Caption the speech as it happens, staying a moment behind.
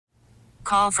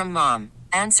Call from mom.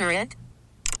 Answer it.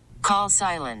 Call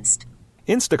silenced.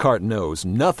 Instacart knows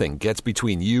nothing gets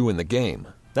between you and the game.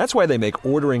 That's why they make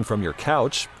ordering from your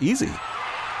couch easy.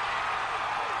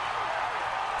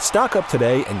 Stock up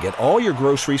today and get all your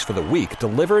groceries for the week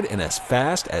delivered in as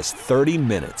fast as 30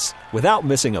 minutes without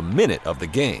missing a minute of the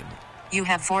game. You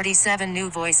have 47 new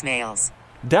voicemails.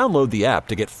 Download the app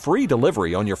to get free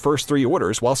delivery on your first 3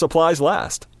 orders while supplies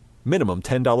last. Minimum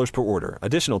 $10 per order.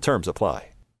 Additional terms apply.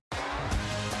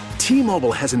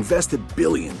 T-Mobile has invested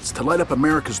billions to light up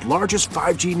America's largest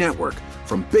 5G network,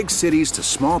 from big cities to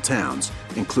small towns,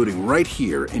 including right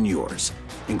here in yours.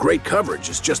 And great coverage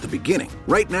is just the beginning.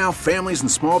 Right now, families and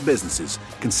small businesses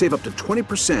can save up to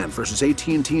 20% versus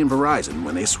AT&T and Verizon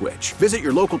when they switch. Visit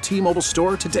your local T-Mobile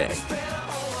store today.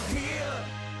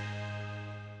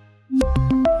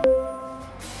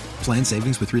 Plan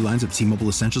savings with 3 lines of T-Mobile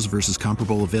Essentials versus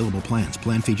comparable available plans.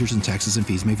 Plan features and taxes and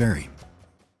fees may vary.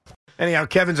 Anyhow,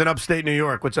 Kevin's in upstate New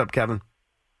York. What's up, Kevin?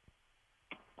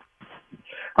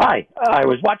 Hi. I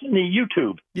was watching the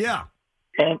YouTube. Yeah.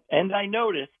 And I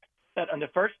noticed that on the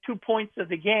first 2 points of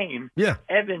the game, Yeah.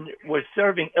 Evan was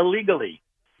serving illegally.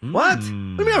 What? What do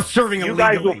you mean I'm serving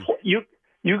illegally?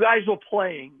 You guys were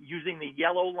playing using the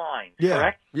yellow line,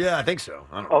 correct? Yeah, I think so.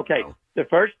 I don't Okay. know. The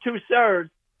first 2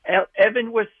 serves,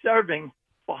 Evan was serving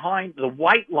behind the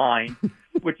white line,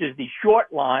 which is the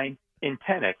short line in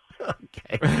tennis.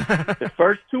 Okay. The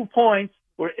first 2 points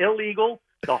were illegal.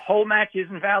 The whole match is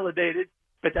invalidated,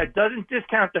 but that doesn't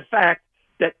discount the fact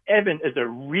that Evan is a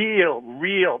real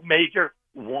major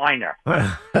whiner.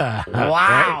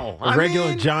 Wow. A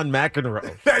regular John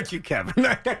McEnroe. Thank you, Kevin.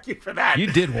 Thank you for that. You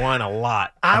did whine a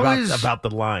lot about the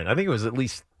line. I think it was at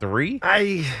least 3.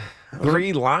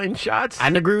 3 line shots. I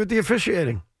didn't agree with the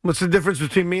officiating. What's the difference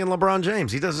between me and LeBron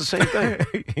James? He does the same thing.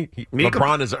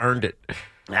 LeBron has earned it.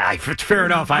 Fair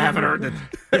enough. I haven't earned it.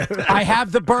 I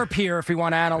have the burp here if we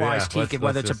want to analyze Yeah, Tiki,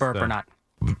 whether it's a burp or not.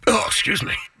 Oh, excuse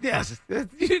me. Yes. You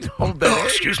didn't hold that in.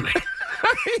 Excuse me.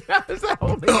 How was that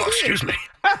holding it in? Excuse me.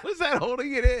 How was that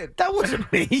holding it in? That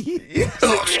wasn't me. Yes,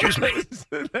 excuse me.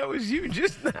 That was you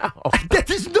just now.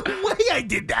 There's no way I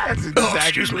did that. That's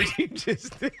exactly excuse me. what you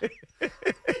just did.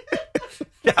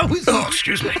 That was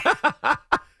excuse me.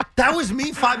 That was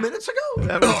me 5 minutes ago?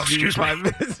 That was you excuse me. 5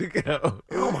 minutes ago.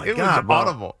 Oh, my it God. was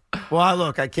audible. Well,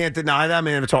 look, I can't deny that. I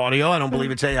mean, it's audio. I don't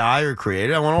believe it's AI or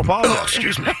created. I want to apologize.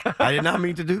 Excuse me. I did not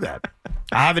mean to do that.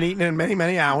 I haven't eaten in many,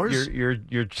 many hours.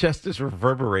 Your chest is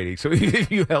reverberating, so even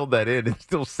if you held that in, it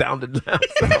still sounded loud.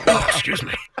 Excuse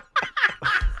me.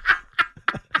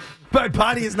 My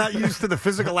body is not used to the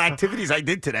physical activities I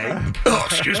did today.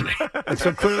 Excuse me. And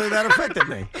so clearly that affected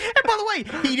me. And by the way,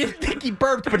 he didn't think he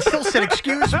burped, but still said,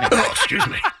 excuse me. Excuse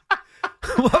me.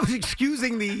 Well, I was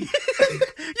excusing the...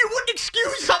 You wouldn't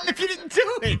excuse something if you didn't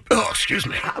do it. Excuse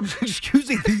me. I was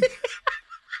excusing the...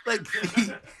 Like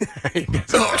the...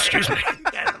 excuse me.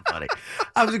 That's funny.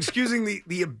 I was excusing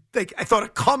the like, I thought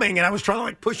it coming, and I was trying to,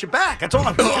 like, push it back. That's all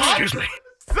I was. Excuse me.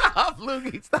 Stop,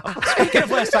 Loogie, stop. Speaking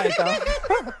of West Side,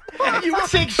 though. You would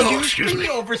say excuse me me.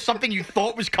 over something you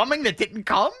thought was coming that didn't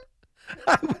come?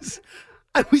 I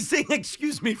was saying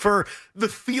excuse me for the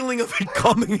feeling of it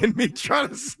coming and me trying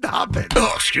to stop it.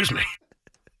 Excuse me.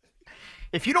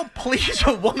 If you don't please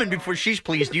a woman before she's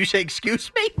pleased, do you say,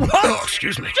 excuse me? What?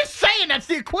 Excuse me. Just saying, that's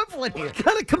the equivalent here. What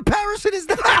kind of comparison is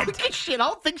I that? don't get shit.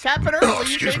 All things happen early. You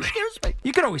say, excuse me. excuse me.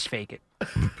 You could always fake it.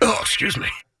 Excuse me.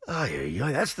 Oh,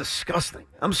 yeah, that's disgusting.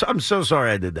 I'm so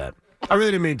sorry I did that. I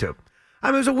really didn't mean to. I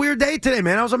mean, it was a weird day today,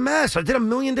 man. I was a mess. I did a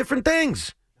million different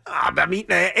things. I'm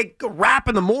eating a wrap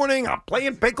in the morning. I'm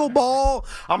playing pickleball.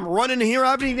 I'm running here.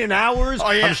 I haven't eaten in hours.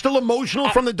 Oh, yeah. I'm still emotional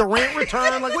from the Durant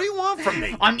return. Like, what do you want from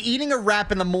me? I'm eating a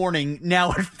wrap in the morning.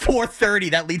 Now at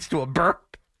 4:30, that leads to a burp.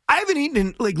 I haven't eaten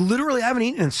in, like, literally, I haven't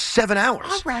eaten in 7 hours.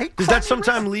 All right. Does that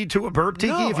sometime lead to a burp,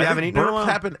 Tiki, if you haven't eaten in a burps while?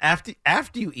 happen after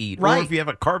you eat, or Right. if you have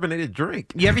a carbonated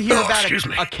drink. You ever hear about excuse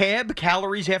me. a cab,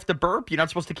 calories after burp? You're not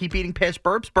supposed to keep eating past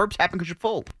burps. Burps happen because you're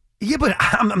full. Yeah, but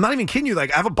I'm not even kidding you.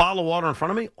 Like, I have a bottle of water in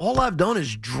front of me. All I've done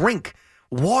is drink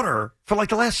water for like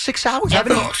the last 6 hours.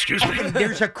 Excuse me.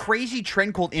 There's a crazy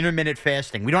trend called intermittent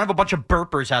fasting. We don't have a bunch of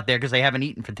burpers out there because they haven't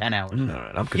eaten for 10 hours. All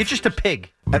right, I'm You're just a pig.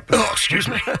 Excuse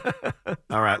me.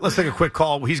 All right, let's take a quick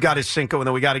call. He's got his Cinco, and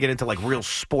then we got to get into like real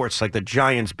sports, like the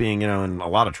Giants being, in a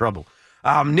lot of trouble.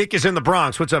 Nick is in the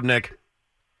Bronx. What's up, Nick?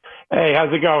 Hey,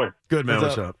 how's it going? Good, man.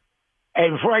 What's up? Hey,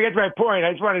 before I get to my point,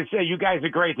 I just wanted to say you guys are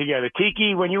great together.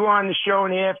 Tiki, when you were on the show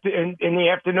in the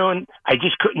afternoon, I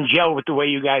just couldn't gel with the way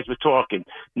you guys were talking.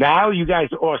 Now you guys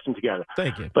are awesome together.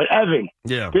 Thank you. But Evan,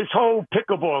 Yeah. this whole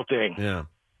pickleball thing, Yeah.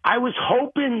 I was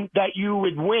hoping that you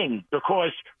would win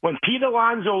because when Pete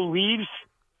Alonso leaves,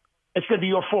 it's going to be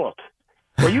your fault.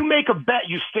 When you make a bet,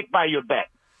 you stick by your bet.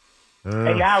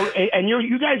 And now, and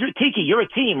you guys are Tiki. You're a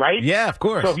team, right? Yeah, of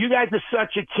course. So if you guys are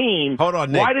such a team, hold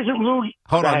on, Nick. Why doesn't Loogie?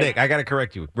 Hold on, Nick. I got to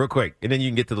correct you real quick, and then you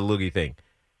can get to the Loogie thing.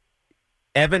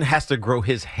 Evan has to grow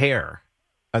his hair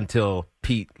until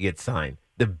Pete gets signed.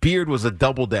 The beard was a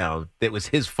double down. That was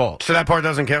his fault. So that part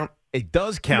doesn't count? It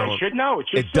does count. It should know.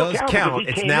 It does count.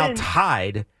 It's now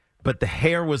tied, but the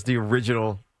hair was the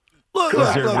original. Look,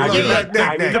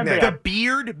 the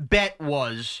beard bet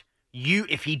was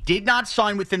if he did not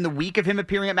sign within the week of him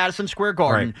appearing at Madison Square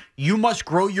Garden, you must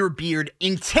grow your beard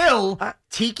until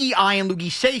Tiki, I, and Loogie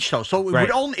say so. So it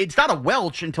would only, it's not a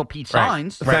Welch until Pete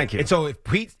signs. Thank you. And so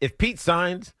if Pete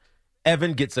signs,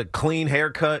 Evan gets a clean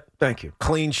haircut. Thank you.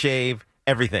 Clean shave,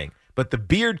 everything. But the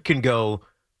beard can go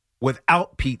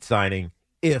without Pete signing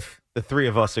if the three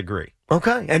of us agree.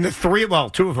 Okay. And the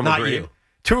two of them Not agreed. you.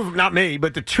 Two of them, not me,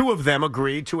 but the two of them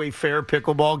agreed to a fair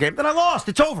pickleball game. Then I lost.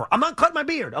 It's over. I'm not cutting my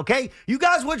beard, okay? You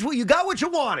guys, you got what you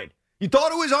wanted. You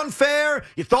thought it was unfair.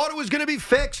 You thought it was going to be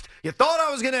fixed. You thought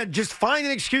I was going to just find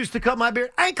an excuse to cut my beard.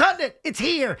 I ain't cutting it. It's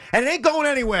here, and it ain't going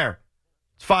anywhere.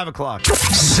 It's 5 o'clock.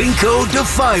 Cinco de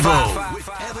Five-O with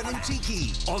Evan and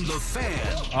Tiki on The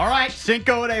Fan. All right,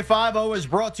 Cinco de Five-O is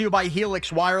brought to you by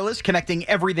Helix Wireless, connecting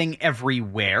everything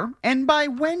everywhere, and by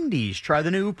Wendy's. Try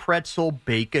the new Pretzel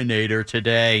Baconator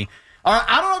today. All right,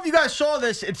 I don't know if you guys saw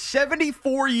this. It's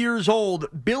 74 years old.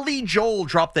 Billy Joel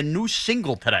dropped a new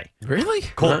single today. Really?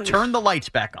 Called Turn the Lights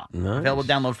Back On. Nice. Available to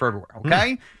download for everywhere,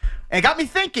 okay? And it got me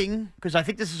thinking, because I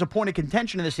think this is a point of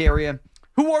contention in this area,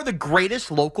 who are the greatest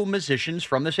local musicians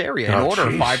from this area in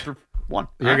order, 5 through 1.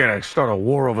 You're going to start a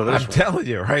war over this I'm telling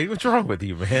you, right? What's wrong with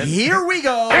you, man? Here we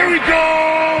go. Here we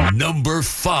go. Number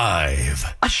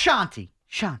 5. Ashanti.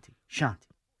 Shanti.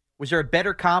 Was there a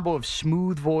better combo of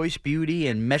smooth voice, beauty,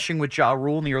 and meshing with Ja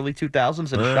Rule in the early 2000s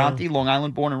than Ashanti, Long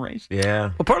Island born and raised?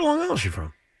 Yeah. What part of Long Island is she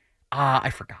from? I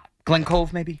forgot. Glen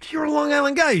Cove, maybe? You're a Long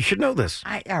Island guy. You should know this.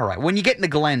 All right. When you get in the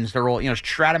Glens, they're all,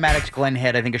 Stratomatic's Glen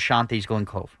Head. I think Ashanti's Glen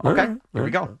Cove. Okay, here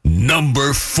we go.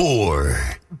 Number 4.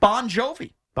 Bon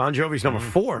Jovi. Bon Jovi's number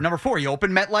 4. Number 4, he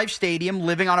opened MetLife Stadium,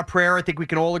 Living on a Prayer. I think we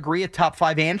can all agree, a top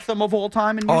 5 anthem of all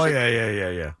time in music. Oh, yeah.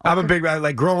 Okay. I'm a big,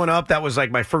 growing up, that was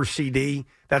like my first CD.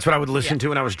 That's what I would listen to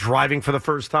when I was driving for the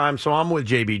first time. So I'm with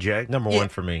JBJ. Number 1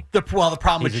 for me. The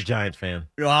problem He's a Giants fan.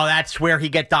 Well, that's where he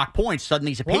get Doc points.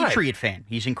 Suddenly he's a Patriot fan.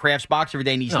 He's in Kraft's box every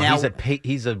day, and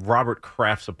he's a Robert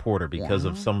Kraft supporter because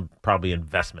of some probably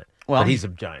investment. Well, but he's a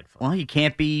Giant fan. Well, he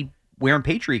can't be wearing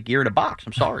Patriot gear in a box.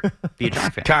 I'm sorry. Be a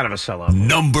Giant fan. Kind of a sellout.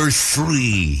 Number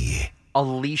 3.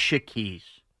 Alicia Keys.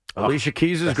 Alicia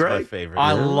Keys is great. My favorite.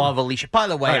 I love Alicia. By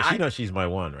the way, you know she's my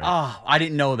one, right? Oh, I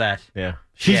didn't know that. Yeah.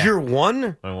 She's your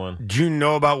one? My one. Do you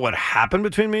know about what happened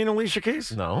between me and Alicia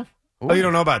Keys? No. Oh, you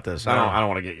don't know about this? No. I don't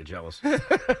want to get you jealous.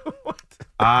 What?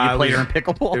 You played her in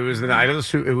pickleball? It was the night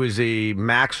of it was a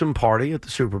Maxim party at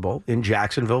the Super Bowl in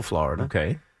Jacksonville, Florida.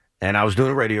 Okay. And I was doing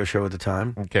a radio show at the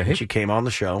time. Okay. And she came on the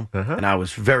show, and I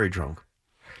was very drunk.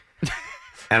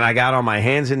 And I got on my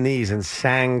hands and knees and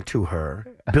sang to her,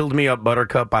 Build Me Up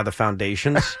Buttercup by the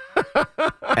Foundations,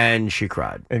 and she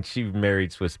cried. And she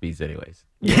married Swiss Beats anyways.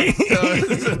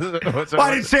 Well,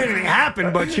 I didn't say anything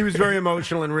happened, but she was very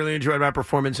emotional and really enjoyed my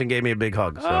performance and gave me a big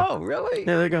hug. So. Oh, really?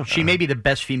 Yeah, there you go. She may be the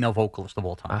best female vocalist of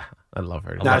all time. I love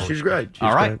her. She's great.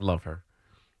 All right. Love her.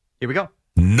 Here we go.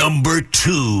 Number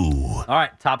 2. All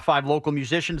right, top 5 local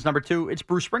musicians. Number 2, it's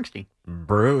Bruce Springsteen.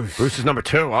 Bruce is number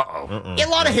 2. Uh-oh. A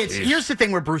lot of hits. Here's the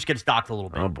thing where Bruce gets docked a little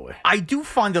bit. Oh, boy. I do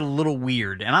find it a little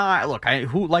weird. And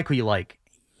who you like.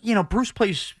 Bruce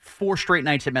plays 4 straight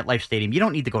nights at MetLife Stadium. You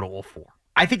don't need to go to all 4.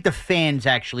 I think the fans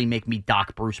actually make me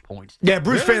dock Bruce points. Yeah,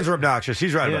 Bruce fans are obnoxious.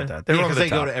 He's right about that. Because they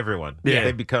go to everyone. Yeah.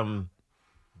 They become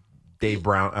Dave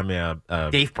Brown.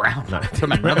 Dave Brown.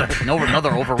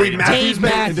 Another overrated. Dave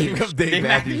Matthews. Dave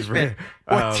Matthews.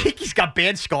 Well, Tiki's got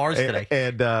bad scars today.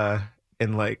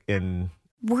 And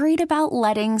Worried about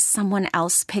letting someone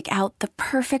else pick out the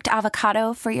perfect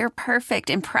avocado for your perfect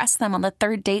impress them on the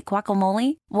third date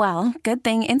guacamole? Well, good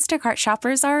thing Instacart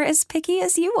shoppers are as picky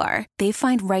as you are. They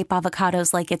find ripe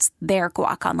avocados like it's their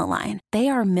guac on the line. They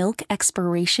are milk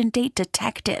expiration date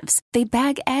detectives. They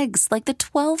bag eggs like the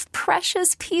 12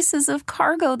 precious pieces of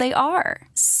cargo they are.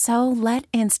 So let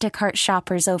Instacart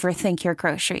shoppers overthink your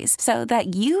groceries so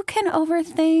that you can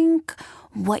overthink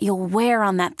what you'll wear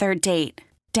on that third date.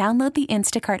 Download the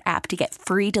Instacart app to get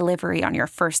free delivery on your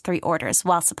first 3 orders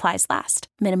while supplies last.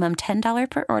 Minimum $10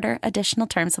 per order. Additional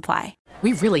terms apply.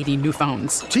 We really need new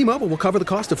phones. T-Mobile will cover the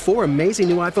cost of 4 amazing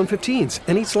new iPhone 15s,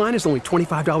 and each line is only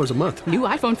 $25 a month. New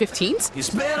iPhone 15s? It's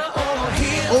better over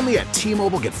here. Only at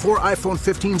T-Mobile, get 4 iPhone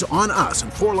 15s on us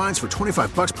and 4 lines for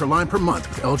 $25 per line per month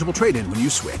with eligible trade-in when you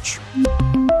switch.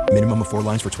 Minimum of 4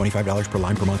 lines for $25 per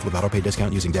line per month with auto pay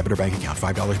discount using debit or bank account.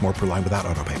 $5 more per line without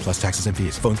auto pay, plus taxes and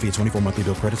fees. Phone fee at 24 monthly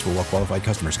bill credits for well qualified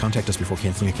customers. Contact us before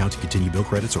canceling account to continue bill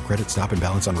credits or credit stop and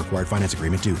balance on required finance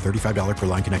agreement due. $35 per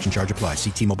line connection charge applies. See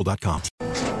T-Mobile.com.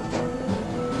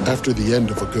 After the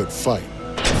end of a good fight,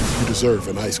 you deserve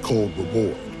an ice-cold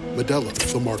reward. Modelo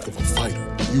is the mark of a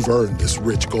fighter. You've earned this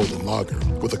rich golden lager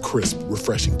with a crisp,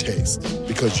 refreshing taste.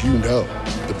 Because you know,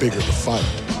 the bigger the fight,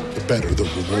 the better the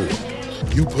reward.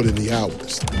 You put in the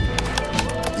hours,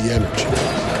 the energy,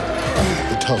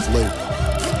 the tough labor.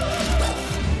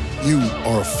 You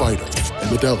are a fighter, and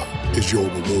Modelo is your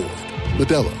reward.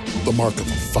 Modelo, the mark of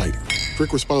a fighter.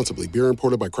 Drink responsibly. Beer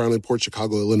imported by Crown Imports,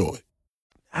 Chicago, Illinois.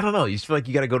 I don't know. You just feel like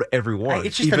you got to go to every one,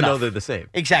 It's just even enough. though they're the same.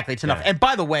 Exactly, it's enough. Yeah. And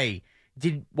by the way,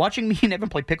 did watching me and Evan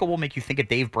play pickleball make you think of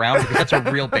Dave Brown? Because that's a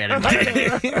real bad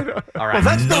impression. All right. Well,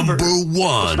 that's Number What's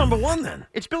one. number one then?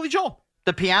 It's Billy Joel.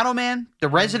 The Piano Man, the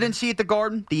residency at the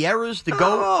Garden, the Eras, the Go.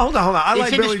 Oh, hold on. I It's like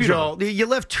Billy indisputable. Joel. You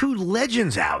left two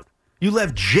legends out. You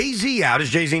left Jay-Z out. Is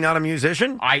Jay-Z not a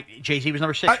musician? Jay-Z was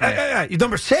number 6 for me. You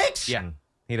number 6? Yeah.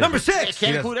 He Number doesn't- 6.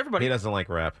 Can't he include doesn't- everybody. He doesn't like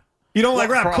rap. You don't like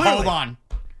rap, clearly. Hold on.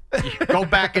 Go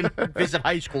back and visit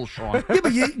high school, Sean. Yeah,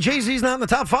 but Jay-Z's not in the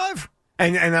top 5.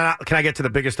 And can I get to the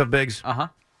biggest of bigs? Uh-huh.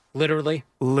 Literally.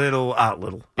 Little.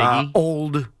 Biggie?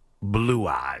 Old Blue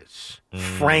Eyes.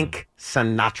 Frank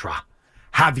Sinatra.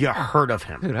 Have you heard of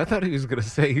him? Dude, I thought he was going to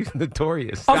say he's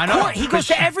notorious. Of course, he goes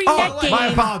to every net game. My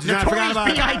apologies. I forgot Notorious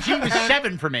about B.I.G. was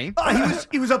 7 for me.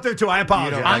 He was up there too. I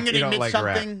apologize. don't I'm like- going to you don't admit like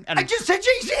something. And I just said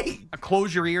Jay-Z.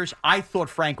 close your ears. I thought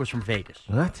Frank was from Vegas.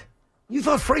 What? You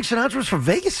thought Frank Sinatra was from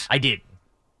Vegas? I did.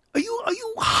 Are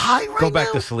you high right Go back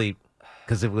now? to sleep,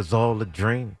 because it was all a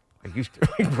dream. I used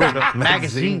to read up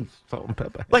magazines. Salt and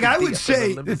pepper. Like I would Be up say,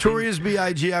 in the limousine. Notorious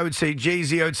B.I.G., I would say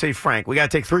Jay-Z, I would say Frank. We got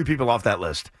to take 3 people off that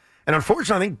list. And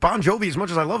unfortunately, I think Bon Jovi, as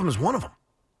much as I love him, is one of them.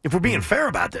 If we're being fair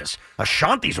about this,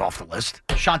 Ashanti's off the list.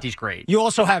 Ashanti's great. You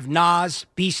also have Nas,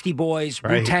 Beastie Boys,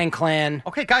 Right. Wu-Tang Clan.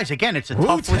 Okay, guys, again, it's a tough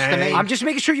list to Wu-Tang. name. I'm just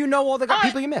making sure you know all the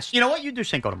people you missed. You know what? You do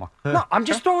Cinco tomorrow. No, I'm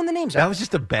just throwing the names That out. was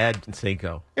just a bad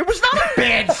Cinco. It was not a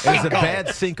bad It was Cinco. a bad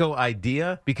Cinco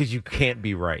idea because you can't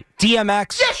be right.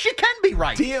 DMX. Yes, you can be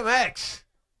right. DMX.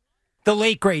 The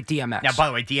late, great DMX. Now, by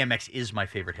the way, DMX is my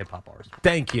favorite hip-hop artist.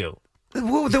 Thank you.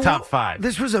 Top 5.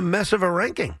 This was a mess of a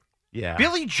ranking. Yeah.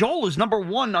 Billy Joel is number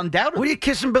 1, undoubtedly. What are you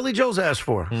kissing Billy Joel's ass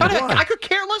for? I could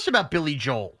care less about Billy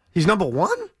Joel, He's number 1?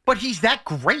 but he's that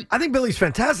great. I think Billy's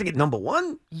fantastic at number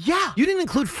 1. Yeah. You didn't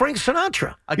include Frank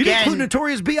Sinatra. You Again, didn't include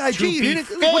Notorious B.I.G. To You be didn't-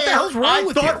 fair, what the hell's wrong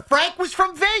with you? I thought Frank was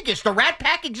from Vegas. The Rat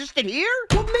Pack existed here?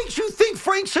 What makes you think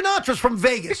Frank Sinatra's from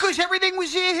Vegas? Because everything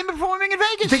was him performing in You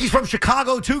Vegas. think he's from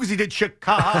Chicago, too? Because he did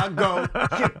Chicago,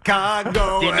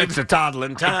 Chicago. It's a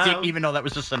toddling I town. didn't even know that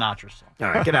was a Sinatra song. All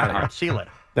right, get out of All here. right, see you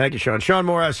later. Thank you, Sean. Sean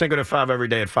Moore, I Cinco to 5 every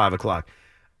day at 5 o'clock.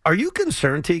 Are you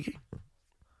concerned, Tiki?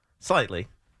 Slightly.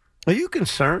 Are you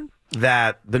concerned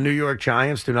that the New York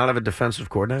Giants do not have a defensive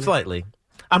coordinator? Slightly.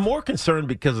 I'm more concerned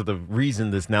because of the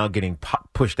reason that's now getting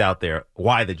pushed out there,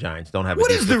 why the Giants don't have a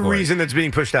What is defensive the coordinator. reason that's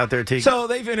being pushed out there, Tiki? So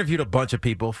they've interviewed a bunch of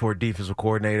people for defensive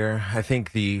coordinator. I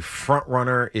think the front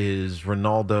runner is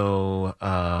Ronaldo.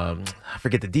 I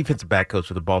forget the defensive back coach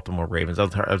for the Baltimore Ravens. I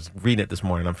was reading it this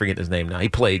morning. I'm forgetting his name now. He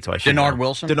played, so I should Denard know.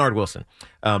 Wilson? Denard Wilson.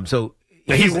 So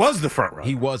he was the front runner.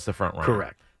 He was the front runner.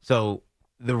 Correct. So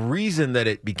the reason that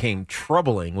it became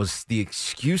troubling was the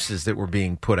excuses that were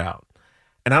being put out.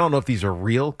 And I don't know if these are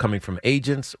real, coming from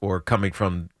agents or coming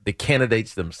from the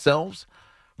candidates themselves,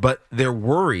 but they're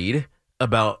worried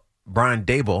about Brian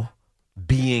Daboll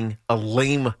being a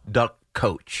lame duck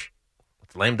coach.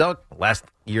 It's lame duck, last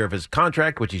year of his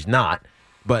contract, which he's not,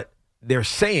 but they're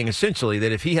saying essentially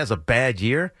that if he has a bad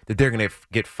year, that they're going to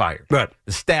get fired. Right.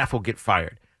 The staff will get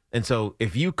fired. And so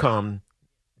if you come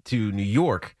to New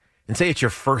York and say it's your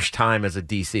first time as a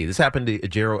DC, this happened to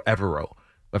Ejiro Evero.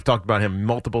 I've talked about him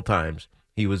multiple times.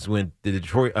 He was when the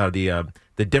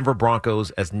the Denver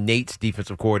Broncos as Nate's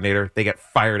defensive coordinator. They got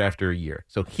fired after a year.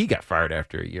 So he got fired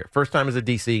after a year. First time as a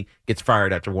DC, gets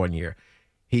fired after 1 year.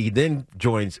 He then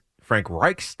joins Frank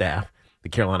Reich's staff, the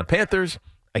Carolina Panthers.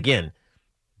 Again,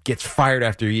 gets fired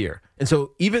after a year. And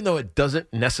so even though it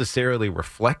doesn't necessarily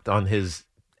reflect on his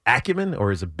acumen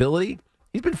or his ability,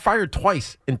 he's been fired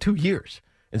twice in 2 years.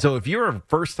 And so if you're a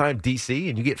first-time DC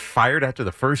and you get fired after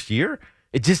the first year,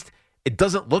 it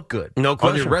doesn't look good No on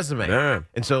question. your resume. Yeah.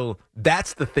 And so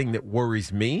that's the thing that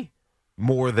worries me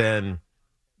more than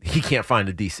he can't find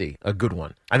a DC, a good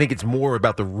one. I think it's more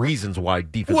about the reasons why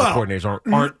defensive coordinators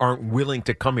aren't willing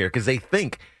to come here because they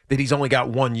think that he's only got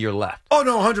 1 year left. Oh,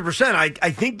 no, 100%.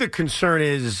 I think the concern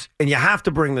is, and you have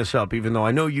to bring this up, even though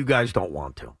I know you guys don't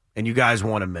want to, and you guys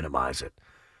want to minimize it.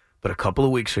 but a couple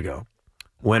of weeks ago,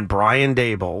 when Brian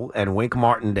Daboll and Wink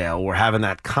Martindale were having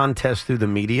that contest through the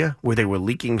media where they were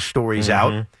leaking stories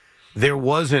out, there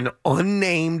was an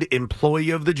unnamed employee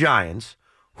of the Giants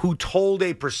who told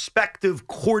a prospective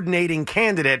coordinating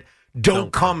candidate,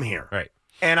 don't come here. Right.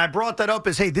 And I brought that up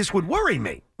as, hey, this would worry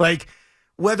me. Like,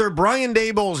 whether Brian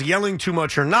Daboll's yelling too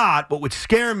much or not, what would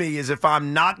scare me is if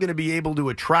I'm not going to be able to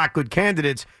attract good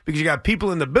candidates because you got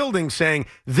people in the building saying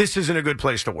this isn't a good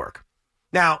place to work.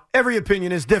 Now, every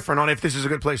opinion is different on if this is a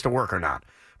good place to work or not.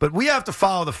 But we have to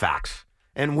follow the facts.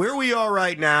 And where we are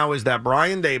right now is that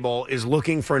Brian Daboll is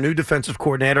looking for a new defensive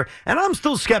coordinator, and I'm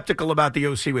still skeptical about the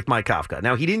OC with Mike Kafka.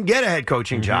 Now, he didn't get a head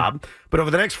coaching job, but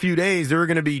over the next few days, there are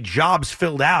going to be jobs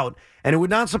filled out, and it would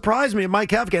not surprise me if Mike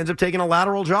Kafka ends up taking a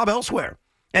lateral job elsewhere.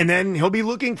 And then he'll be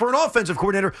looking for an offensive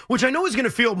coordinator, which I know is going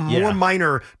to feel more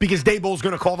minor because Daboll's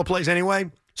going to call the plays anyway,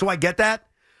 so I get that.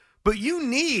 But you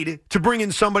need to bring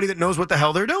in somebody that knows what the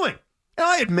hell they're doing. And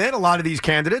I admit a lot of these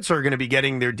candidates are going to be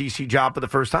getting their DC job for the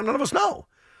first time. None of us know.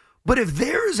 But if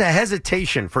there's a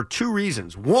hesitation for two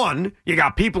reasons, one, you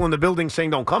got people in the building saying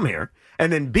don't come here,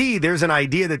 and then B, there's an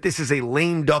idea that this is a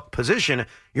lame duck position,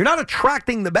 you're not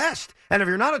attracting the best. And if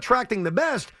you're not attracting the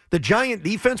best, the Giant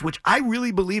defense, which I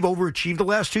really believe overachieved the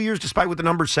last 2 years, despite what the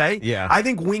numbers say, I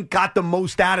think Wink got the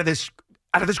most out of this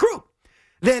group.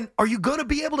 Then are you going to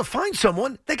be able to find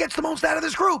someone that gets the most out of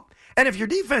this group? And if your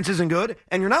defense isn't good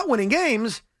and you're not winning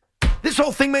games, this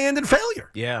whole thing may end in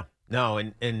failure. Yeah. No,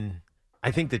 and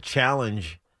I think the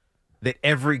challenge that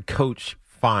every coach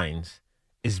finds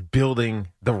is building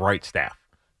the right staff.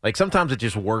 Like sometimes it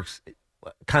just works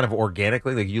kind of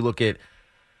organically. Like you look at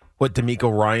what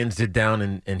DeMeco Ryans did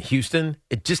down in Houston.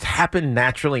 It just happened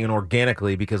naturally and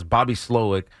organically because Bobby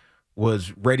Slowick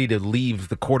was ready to leave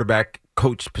the quarterback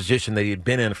coach position that he had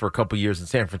been in for a couple years in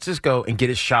San Francisco and get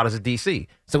his shot as a DC.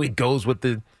 So he goes with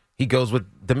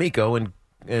DeMeco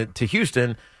and to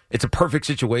Houston. It's a perfect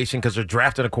situation because they're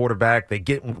drafting a quarterback. They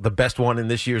get the best one in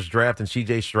this year's draft in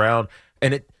C.J. Stroud,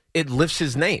 and it lifts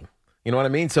his name. You know what I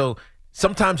mean? So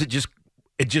sometimes it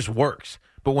just works.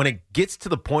 But when it gets to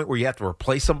the point where you have to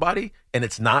replace somebody and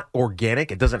it's not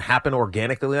organic, it doesn't happen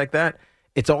organically like that,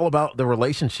 it's all about the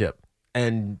relationship.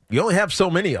 And you only have so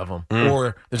many of them,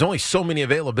 or there's only so many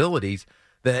availabilities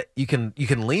that you can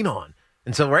lean on.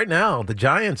 And so right now, the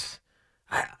Giants,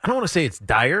 I don't want to say it's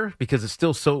dire because it's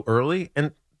still so early,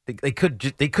 and they could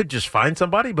just find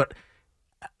somebody, but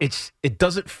it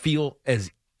doesn't feel as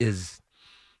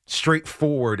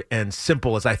straightforward and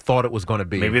simple as I thought it was going to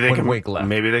be. When Wink left.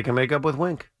 Maybe they can make up with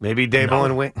Wink. Maybe Daboll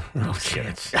and Wink. No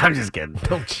chance. I'm just kidding.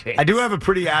 No chance. I do have a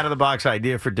pretty out-of-the-box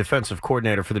idea for defensive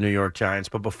coordinator for the New York Giants.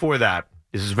 But before that,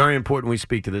 this is very important we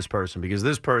speak to this person because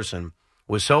this person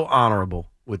was so honorable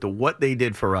with what they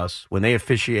did for us when they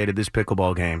officiated this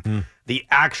pickleball game. The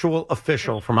actual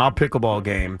official from our pickleball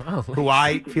game, who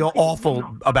I feel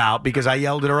awful about because I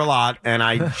yelled at her a lot,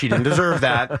 and she didn't deserve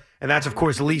that. And that's, of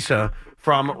course, Lisa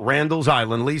from Randall's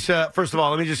Island. Lisa, first of all,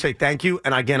 let me just say thank you.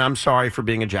 And again, I'm sorry for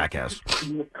being a jackass.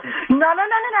 No.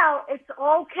 It's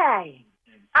okay.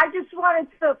 I just wanted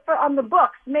to, on the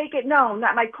books, make it known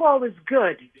that my call was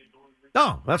good.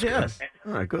 Oh, that's good. All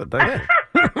right, good. Thank you.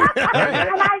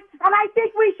 And I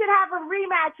think we should have a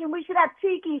rematch, and we should have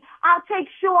Tiki. I'll take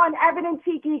Sean, Evan, and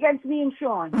Tiki against me and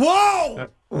Sean. Whoa!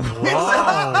 Let's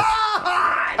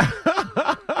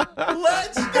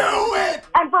do it!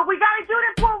 But we got to do it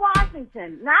in Port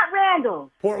Washington, not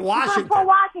Randall. Port Washington. Port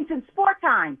Washington, sport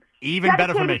time. Even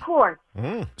better for me. Court.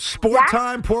 Sport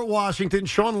time, Port Washington.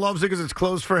 Sean loves it because it's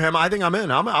closed for him. I think I'm in.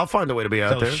 I'll find a way to be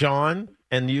out there. Sean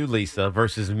and you, Lisa,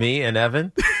 versus me and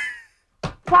Evan.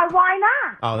 Why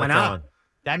not? Oh, that's on.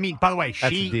 That means, by the way,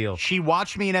 she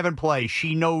watched me and Evan play.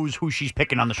 She knows who she's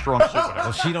picking on the strong suit.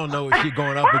 Well, she don't know what she's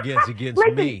going up against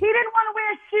Listen, me. He didn't want to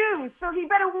wear shoes, so he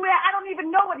better wear. I don't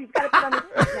even know what he's got to put on his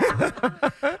feet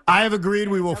now. I have agreed.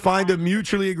 We will find a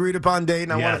mutually agreed upon date,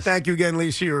 and I want to thank you again,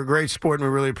 Lisa. You're a great sport, and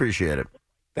we really appreciate it.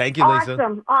 Thank you, Lisa.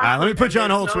 Awesome. All right, let me put you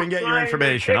on hold so we can get your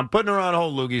information. I'm putting her on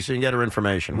hold, Loogie, so you can get her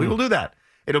information. We will do that.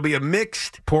 It'll be a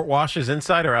mixed. Port Wash is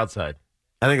inside or outside?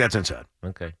 I think that's inside.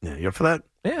 Okay. Yeah, you up for that?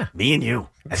 Yeah. Me and you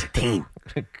as a team.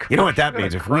 You know what that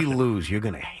means? If we lose, you're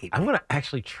going to hate me. I'm going to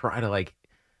actually try to,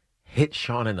 hit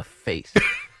Sean in the face.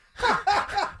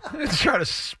 I'm going to try to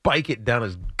spike it down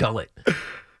his gullet.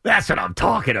 That's what I'm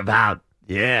talking about.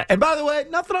 Yeah. And by the way,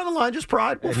 nothing on the line, just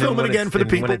pride. We'll film it again for the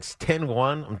people. When it's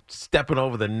 10-1, I'm stepping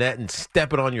over the net and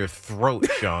stepping on your throat,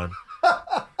 Sean.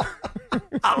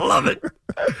 I love it.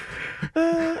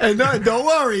 And don't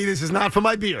worry, this is not for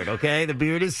my beard, okay? The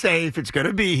beard is safe. It's going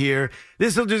to be here.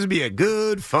 This will just be a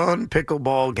good, fun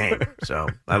pickleball game. So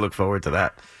I look forward to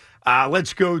that.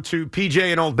 Let's go to PJ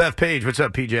and Old Beth Page. What's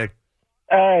up, PJ?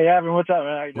 Hey, Evan, what's up,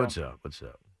 man? How you doing? What's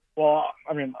up? Well,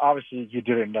 I mean, obviously you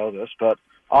didn't know this, but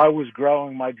I was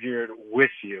growing my beard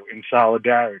with you in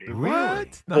solidarity.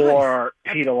 What? For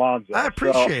Pete Alonso. I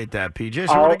appreciate that, PJ.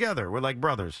 So we're together. We're like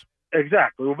brothers.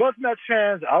 Exactly. We're both Mets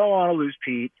fans. I don't want to lose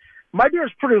Pete. My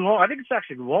beard's pretty long. I think it's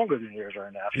actually longer than yours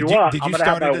right now. If you want, did I'm you gonna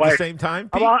have start it my at wife, the same time,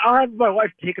 Pete? I'll have my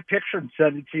wife take a picture and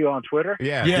send it to you on Twitter.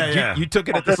 Yeah. You took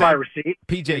it I'll at the send same my receipt.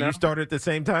 PJ, you started at the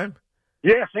same time?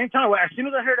 Yeah, same time. As soon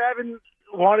as I heard Evan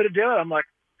wanted to do it, I'm like,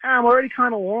 I'm already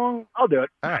kind of long. I'll do it.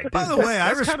 All right. By the way,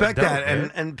 I respect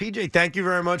that. And PJ, thank you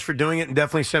very much for doing it and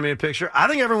definitely send me a picture. I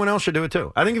think everyone else should do it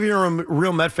too. I think if you're a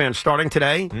real Met fan starting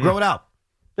today, grow it out.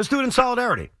 Let's do it in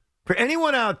solidarity. For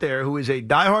anyone out there who is a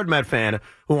diehard Met fan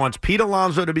who wants Pete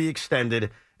Alonso to be extended,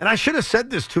 and I should have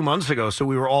said this 2 months ago so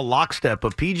we were all lockstep,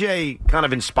 but PJ kind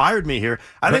of inspired me here.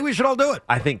 I think we should all do it.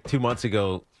 I think 2 months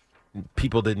ago,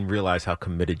 people didn't realize how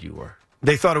committed you were.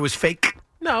 They thought it was fake?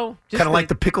 No. Kind of like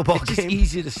the pickleball it's game? It's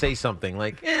easy to say something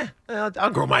like,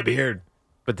 I'll grow my beard.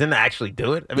 But then to actually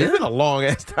do it? I mean, it's been a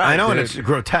long-ass time. I know, dude. and it's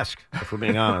grotesque, if we're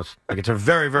being honest. Like, it's a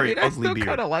very, very I ugly still beard.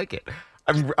 kind of like it.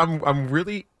 I'm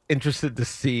really interested to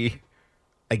see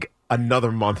like another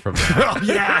month from now.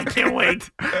 Yeah, I can't wait.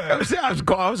 I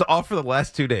was off for the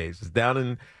last 2 days. I was down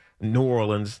in New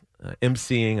Orleans,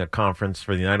 emceeing a conference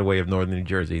for the United Way of Northern New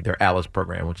Jersey, their ALICE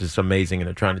program, which is amazing, and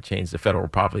they're trying to change the federal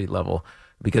poverty level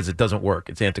because it doesn't work.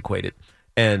 It's antiquated.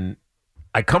 And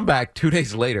I come back 2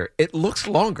 days later. It looks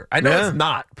longer. I know it's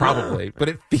not, probably, but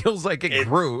it feels like it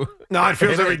grew. No, it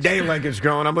feels every day like it's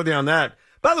growing. I'm with you on that.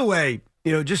 By the way,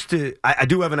 I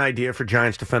do have an idea for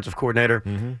Giants defensive coordinator.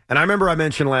 And I remember I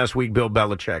mentioned last week Bill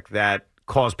Belichick. That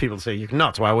caused people to say, you're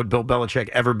nuts. Why would Bill Belichick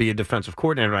ever be a defensive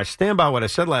coordinator? And I stand by what I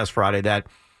said last Friday, that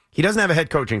he doesn't have a head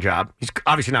coaching job. He's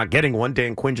obviously not getting one.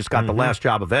 Dan Quinn just got the last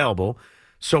job available.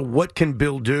 So what can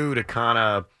Bill do to kind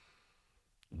of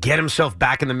get himself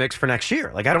back in the mix for next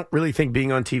year? Like, I don't really think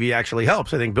being on TV actually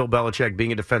helps. I think Bill Belichick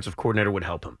being a defensive coordinator would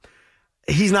help him.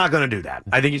 He's not going to do that.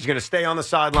 I think he's going to stay on the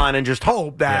sideline and just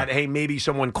hope that, hey, maybe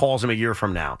someone calls him a year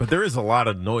from now. But there is a lot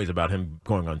of noise about him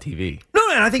going on TV. No,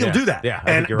 and I think he'll do that.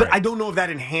 Yeah, But I don't know if that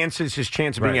enhances his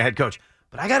chance of being a head coach.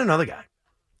 But I got another guy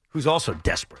who's also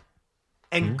desperate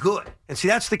and good. And see,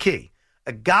 that's the key.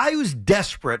 A guy who's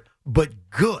desperate but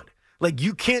good. Like,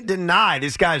 you can't deny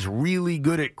this guy's really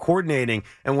good at coordinating.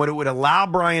 And what it would allow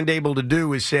Brian Daboll to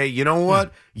do is say, you know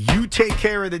what? You take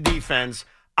care of the defense.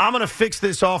 I'm going to fix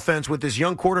this offense with this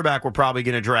young quarterback we're probably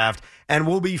going to draft, and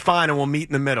we'll be fine, and we'll meet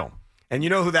in the middle. And you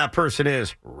know who that person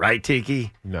is, right,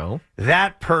 Tiki? No.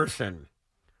 That person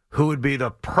who would be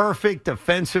the perfect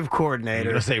defensive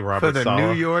coordinator for the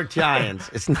New York Giants.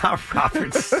 It's not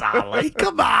Robert Saleh.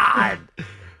 Come on.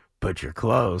 But you're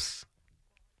close.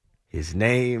 His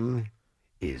name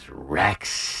is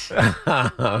Rex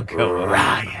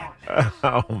Ryan.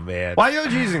 Oh, man. Why are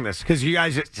you using this? Because you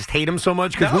guys just hate him so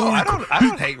much? No, I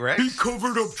don't hate Rex. He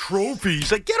covered up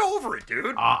trophies. Like, get over it,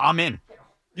 dude. I'm in.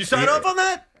 You signed up on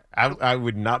that? I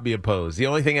would not be opposed. The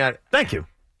only thing Thank you.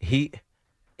 He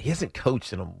hasn't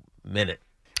coached in a minute.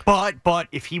 But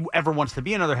if he ever wants to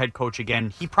be another head coach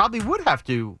again, he probably would have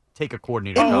to take a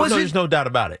coordinator. No, there's no doubt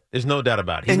about it. There's no doubt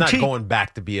about it. He's not going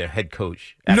back to be a head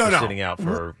coach after sitting out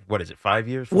for, 5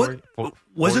 years?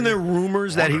 Wasn't there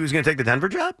rumors that he was going to take the Denver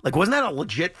job? Like, wasn't that a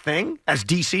legit thing as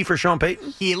DC for Sean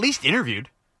Payton? He at least interviewed.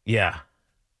 Yeah.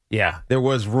 Yeah. There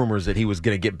was rumors that he was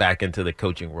going to get back into the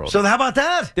coaching world. So how about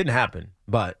that? Didn't happen,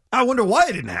 but I wonder why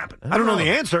it didn't happen. I don't know the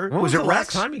answer. When was it the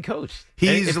Rex? last time he coached?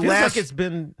 He's like it's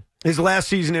been... His last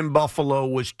season in Buffalo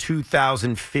was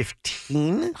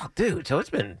 2015. Oh, dude, so it's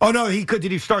been... Oh, no, did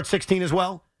he start 16 as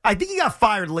well? I think he got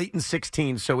fired late in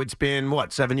 16, so it's been,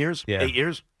 7 years? Yeah. 8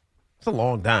 years? It's a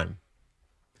long time.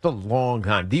 It's a long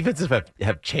time. Defenses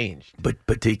have changed.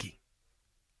 But Tiki,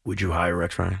 would you hire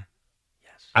Rex Ryan?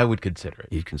 I would consider it.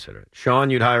 You'd consider it. Sean,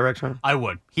 you'd hire Rex Ryan? I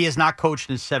would. He has not coached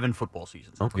in 7 football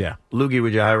seasons. Okay. Yeah. Loogie,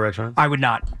 would you hire Rex Ryan? I would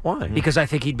not. Why? Because I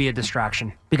think he'd be a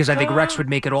distraction. Because I think Rex would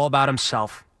make it all about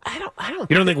himself. I don't.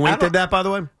 You don't think Wink did that, by the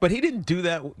way? But he didn't do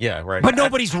that. Yeah, right. But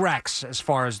nobody's Rex as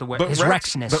far as his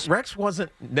Rexness. But Rex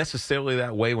wasn't necessarily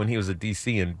that way when he was a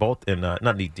DC not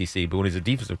DC, but when he was a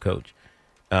defensive coach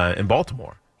in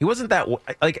Baltimore. He wasn't that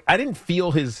like I didn't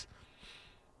feel his.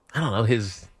 I don't know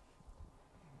his.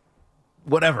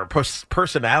 Whatever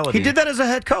personality. He did that as a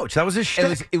head coach. That was his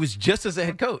shtick. It was just as a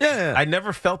head coach. Yeah. I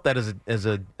never felt that as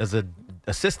a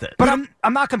assistant. But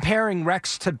I'm not comparing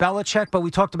Rex to Belichick, but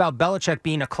we talked about Belichick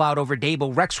being a cloud over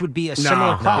Dable. Rex would be a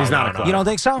similar cloud. He's not a cloud. You don't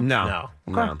think so? No.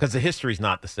 Because the history's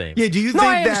not the same. Yeah, do you No,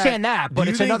 think I understand that, but do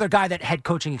you it's think- another guy that had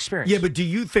coaching experience. Yeah, but do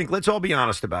you think, let's all be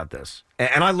honest about this,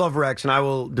 and I love Rex, and I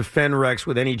will defend Rex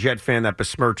with any Jet fan that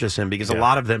besmirches him, because a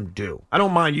lot of them do. I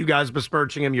don't mind you guys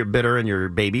besmirching him, you're bitter and you're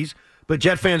babies, but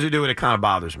Jet fans who do it kind of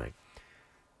bothers me.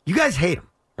 You guys hate him,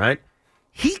 right?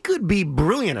 He could be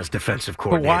brilliant as defensive But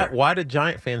coordinator. why did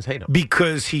Giant fans hate him?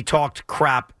 Because he talked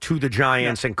crap to the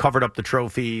Giants and covered up the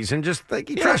trophies and just like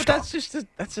he Yeah, trashed but talk. that's just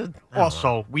that's a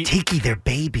Also, we Tiki, they're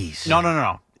babies.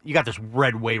 No. You got this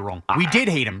red way wrong. We did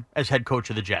hate him as head coach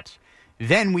of the Jets.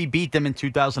 Then we beat them in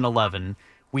 2011.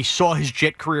 We saw his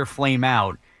Jet career flame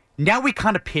out. Now we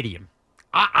kind of pity him.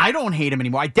 I don't hate him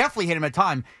anymore. I definitely hate him at the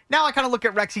time. Now I kind of look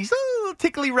at Rex. He's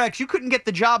tickly Rex. You couldn't get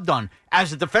the job done.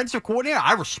 As a defensive coordinator,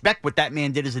 I respect what that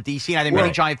man did as a DC, and I think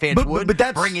many Giant fans would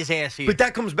bring his ass here. But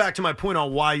that comes back to my point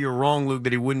on why you're wrong, Luke,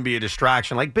 that he wouldn't be a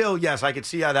distraction. Like Bill, yes, I could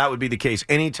see how that would be the case.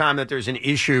 Anytime that there's an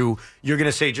issue, you're going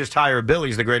to say just hire Bill.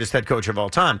 He's the greatest head coach of all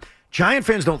time. Giant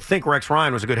fans don't think Rex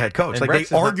Ryan was a good head coach. And Like Rex they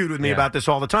is not- argued with me yeah. about this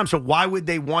all the time. So why would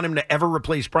they want him to ever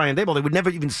replace Brian Daboll? They would never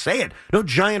even say it. No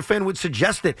Giant fan would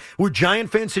suggest it. Were Giant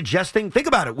fans suggesting? Think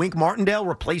about it. Wink Martindale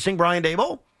replacing Brian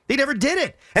Daboll? They never did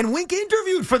it. And Wink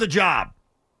interviewed for the job.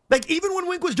 Like even when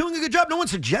Wink was doing a good job, no one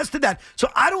suggested that. So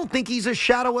I don't think he's a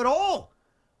shadow at all.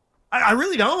 I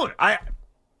really don't. I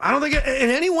don't think in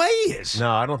any way he is.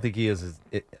 No, I don't think he is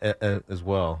as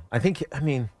well.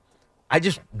 I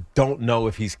just don't know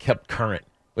if he's kept current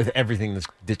with everything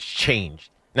that's changed.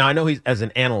 Now, I know he's as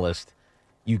an analyst,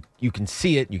 you can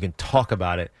see it, you can talk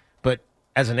about it, but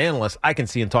as an analyst, I can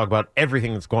see and talk about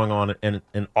everything that's going on in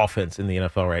offense in the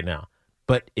NFL right now.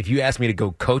 But if you ask me to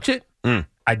go coach it,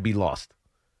 I'd be lost.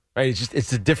 Right?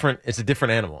 It's a different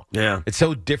animal. Yeah. It's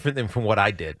so different than from what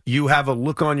I did. You have a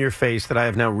look on your face that I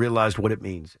have now realized what it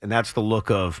means, and that's the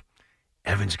look of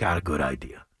Evan's got a good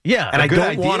idea. Yeah, and a I good don't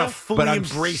idea, want to but fully I'm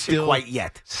embrace still- it quite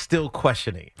yet. Still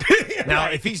questioning. Now,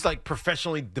 if he's like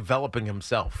professionally developing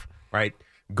himself, right,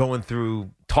 going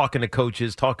through talking to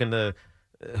coaches, talking to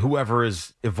whoever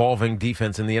is evolving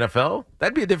defense in the NFL,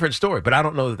 that'd be a different story. But I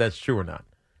don't know that that's true or not.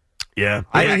 Yeah,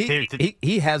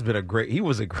 he has been he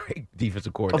was a great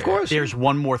defensive coordinator. Of course. There's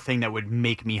one more thing that would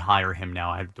make me hire him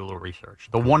now. I had to do a little research.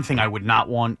 The one thing I would not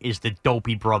want is the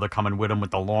dopey brother coming with him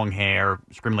with the long hair,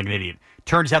 screaming like an idiot.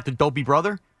 Turns out the dopey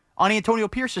brother on Antonio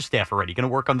Pierce's staff already, going to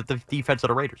work on the defense of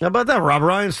the Raiders. How about that? Rob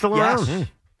Ryan's still Yes. around.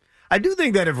 I do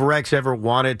think that if Rex ever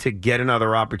wanted to get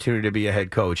another opportunity to be a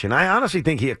head coach, and I honestly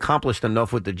think he accomplished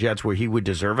enough with the Jets where he would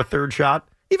deserve a third shot.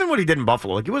 Even what he did in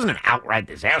Buffalo, like he wasn't an outright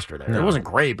disaster there. No. It wasn't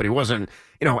great, but he wasn't,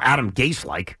 Adam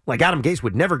Gase-like. Like Adam Gase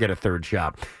would never get a third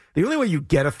shot. The only way you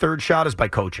get a third shot is by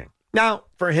coaching. Now,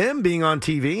 for him being on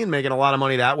TV and making a lot of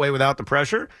money that way without the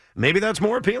pressure, maybe that's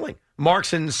more appealing.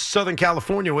 Mark's in Southern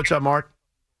California. What's up, Mark?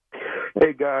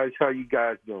 Hey, guys. How you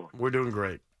guys doing? We're doing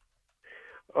great.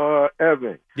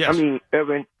 Evan. Yes.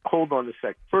 Evan, hold on a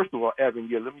sec. First of all, Evan,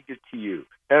 let me get to you.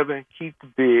 Evan, keep the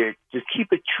beard. Just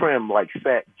keep it trim like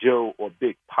Fat Joe or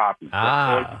Big Poppy. That's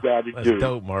all you got to that's do.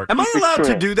 dope, Mark. Am I Keep it allowed to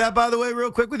trim. do that, by the way,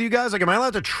 real quick with you guys? Like, am I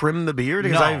allowed to trim the beard?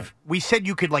 Because No, we said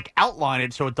you could like outline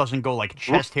it so it doesn't go like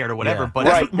chest hair or whatever. Yeah. But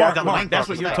that's that's what, Mark, the Mark, length that's of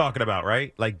what it. you're talking about,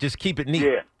 right? Like, just keep it neat.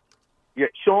 Yeah.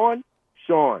 Sean.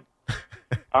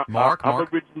 Mark. I'm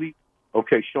originally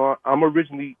I'm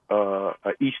originally an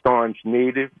East Orange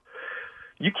native.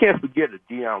 You can't forget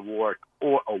a Dionne Warwick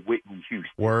or a Whitney Houston.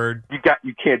 Word. You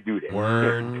can't do that.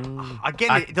 Word.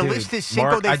 Again, the list is Cinco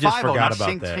Mark, de I just Five-O, forgot not about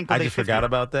Cinco that. de I just forgot 50.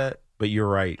 about that, but you're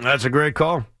right. That's a great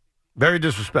call. Very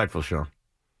disrespectful, Sean.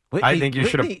 I think you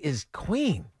should have. Whitney is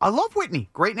queen. I love Whitney.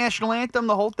 Great national anthem,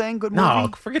 the whole thing. Good movie. No,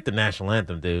 forget the national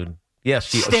anthem, dude. Yes,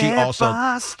 she Step also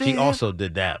by she step. also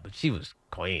did that, but she was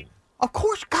queen. Of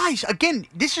course, guys. Again,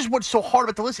 this is what's so hard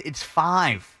about the list. It's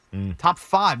 5. Top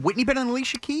 5. Whitney better than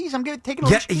Alicia Keys? I'm taking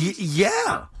Alicia Keys.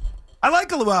 Yeah. I like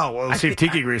well, let's see if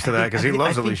Tiki agrees to that because he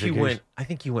loves Alicia Keys. I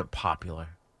think you went popular.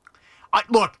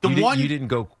 Look, You didn't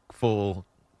go full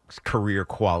career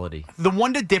quality. The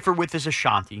one to differ with is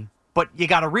Ashanti. But you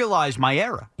got to realize my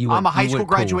era. I'm a high school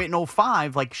graduate in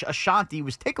 05. Like, Ashanti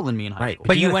was tickling me in high school.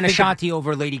 But you went Ashanti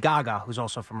over Lady Gaga, who's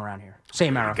also from around here.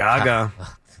 Same era. Gaga.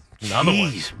 Another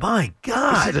one. Jeez, my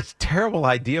God. This is a terrible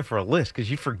idea for a list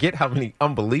because you forget how many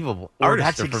unbelievable Or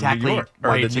artists that's are from exactly New York why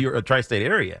or the it's New York tri-state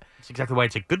area. That's exactly why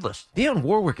it's a good list. Dionne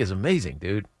Warwick is amazing,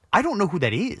 dude. I don't know who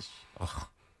that is.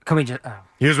 Can we just...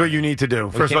 Here's what you need to do.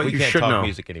 First of all, we you can't should talk know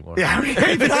music anymore. Yeah,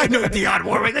 even I know Dionne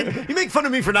Warwick. You make fun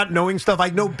of me for not knowing stuff.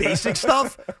 I know basic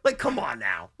stuff. Like, come on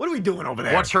now. What are we doing over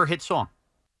there? What's her hit song?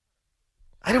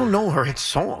 I don't know her hit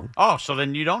song. Oh, so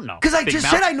then you don't know. Because I Big just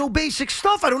Mouth? said I know basic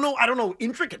stuff. I don't know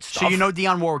intricate stuff. So you know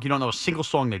Dionne Warwick. You don't know a single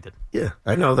song they did. Yeah,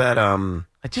 I know that.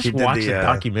 I just watched a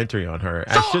documentary on her.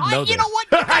 So I should know you this. know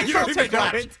what? I You don't don't take even know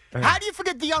laps. it. How do you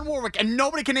forget Dionne Warwick and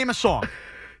nobody can name a song?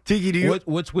 Tiki, do you?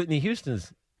 What's Whitney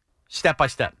Houston's? Step by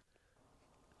Step.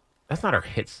 That's not her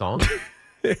hit song.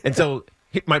 And so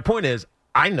my point is,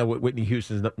 I know what Whitney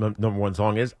Houston's number one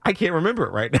song is. I can't remember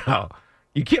it right now.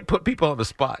 You can't put people on the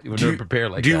spot when they're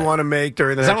prepared like that. Do you want to make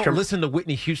during the 'Cause next? I don't listen to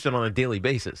Whitney Houston on a daily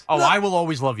basis. Oh, I Will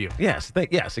Always Love You. Yes,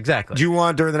 yes, exactly. Do you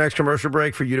want during the next commercial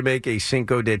break for you to make a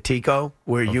Cinco de Tico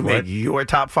where you what? make your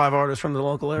top 5 artists from the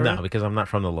local area? No, because I'm not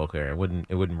from the local area. It wouldn't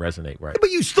resonate right.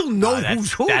 But you still know Oh,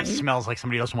 who's who. That smells like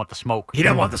somebody doesn't want the smoke. He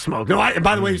doesn't want the smoke. No, and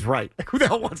by the way, he's right. Who the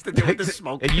hell wants to do with the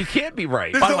smoke? And you can't be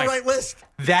right. There's By the no way, right list.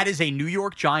 That is a New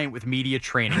York Giant with media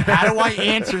training. How do I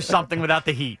answer something without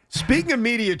the heat? Speaking of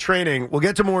media training, we'll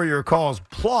get to more of your calls.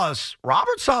 Plus,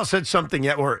 Robert Saleh said something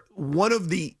yet, or one of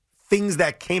the things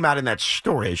that came out in that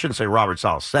story, I shouldn't say Robert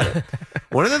Saleh said it.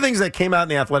 One of the things that came out in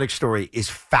the Athletic story is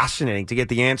fascinating to get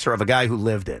the answer of a guy who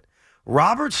lived it.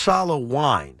 Robert Saleh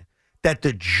whined that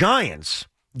the Giants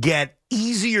get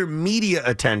easier media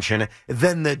attention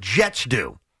than the Jets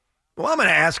do. Well, I'm going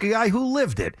to ask a guy who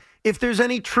lived it if there's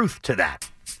any truth to that.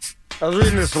 I was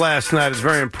reading this last night. It's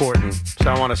very important,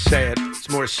 so I want to say it. It's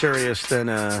more serious than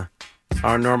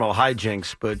our normal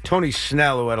hijinks. But Tony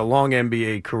Snell, who had a long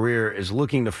NBA career, is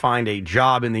looking to find a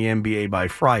job in the NBA by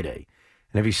Friday.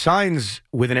 And if he signs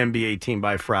with an NBA team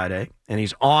by Friday, and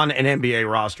he's on an NBA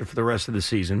roster for the rest of the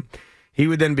season, he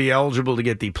would then be eligible to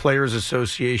get the Players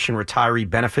Association Retiree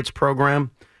Benefits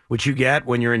Program, which you get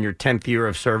when you're in your 10th year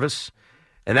of service.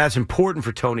 And that's important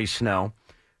for Tony Snell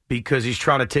because he's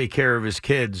trying to take care of his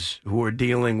kids who are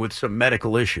dealing with some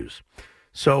medical issues.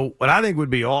 So what I think would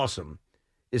be awesome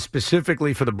is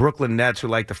specifically for the Brooklyn Nets who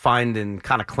like to find and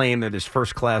kind of claim they're this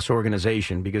first-class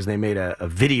organization because they made a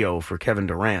video for Kevin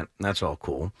Durant, and that's all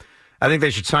cool. I think they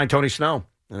should sign Tony Snell,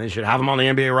 and they should have him on the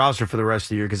NBA roster for the rest of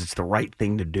the year because it's the right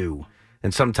thing to do.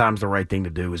 And sometimes the right thing to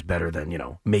do is better than,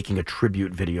 making a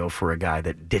tribute video for a guy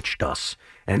that ditched us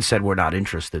and said we're not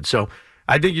interested. So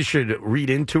I think you should read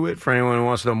into it for anyone who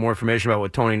wants to know more information about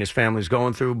what Tony and his family is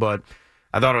going through. But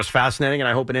I thought it was fascinating, and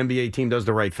I hope an NBA team does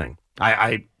the right thing.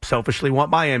 I selfishly want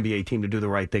my NBA team to do the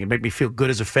right thing. It make me feel good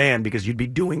as a fan because you'd be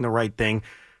doing the right thing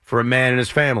for a man and his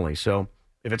family. So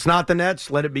if it's not the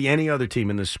Nets, let it be any other team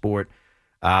in this sport.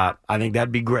 I think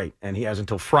that'd be great. And he has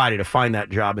until Friday to find that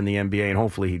job in the NBA, and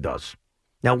hopefully he does.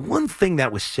 Now, one thing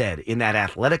that was said in that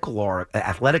athletic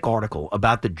article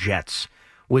about the Jets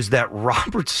was that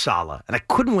Robert Saleh, and I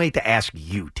couldn't wait to ask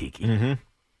you, Tiki,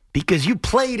 because you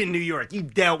played in New York. You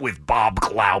dealt with Bob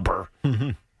Glauber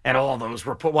and all those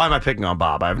reporters. Why am I picking on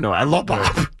Bob? I love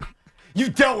Bob. You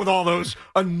dealt with all those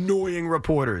annoying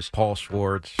reporters. Paul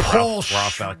Schwartz, Ralph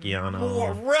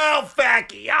Facciano, Ralph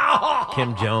Facciano,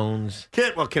 Kim Jones.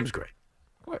 Kim's great.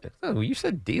 What? Oh, you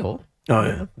said Deal. Oh,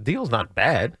 yeah. Deal's not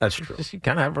bad. That's true. Just you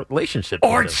kind of have a relationship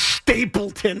Art with him.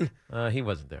 Stapleton. He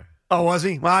wasn't there. Oh, was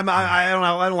he? Well, I don't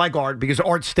know. I don't like Art because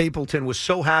Art Stapleton was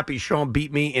so happy Sean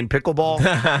beat me in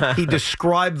pickleball. He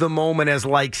described the moment as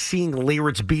like seeing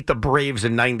Leritz beat the Braves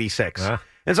in '96.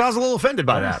 And so I was a little offended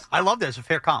by that. I love that. It's a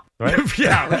fair comp. Right?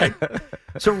 Yeah, right.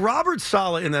 So Robert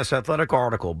Saleh in this athletic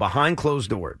article, behind closed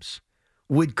doors,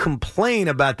 would complain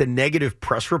about the negative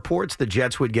press reports the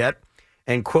Jets would get.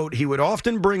 And, quote, he would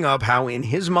often bring up how, in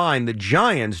his mind, the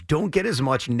Giants don't get as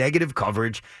much negative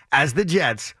coverage as the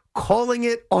Jets, calling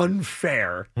it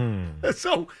unfair.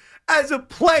 So, as a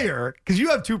player, because you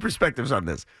have two perspectives on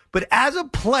this, but as a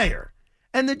player,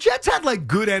 and the Jets had like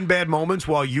good and bad moments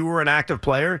while you were an active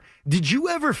player, did you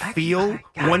ever feel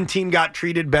one team got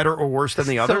treated better or worse than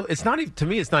the other? So it's not even, to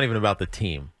me, it's not even about the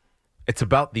team. It's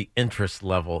about the interest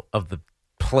level of the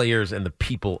players and the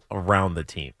people around the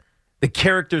team. The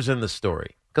characters in the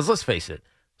story. Because let's face it,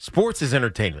 sports is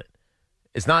entertainment.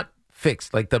 It's not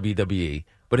fixed like WWE,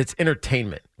 but it's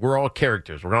entertainment. We're all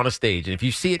characters. We're on a stage. And if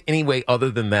you see it any way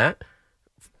other than that,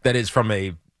 that is from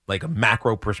a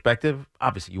macro perspective,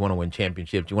 obviously you want to win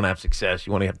championships, you want to have success,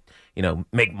 you want to have,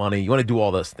 make money, you want to do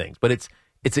all those things. But it's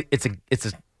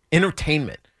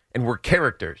entertainment, and we're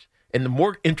characters. And the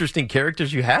more interesting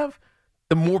characters you have,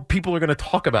 the more people are going to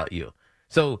talk about you.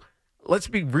 So let's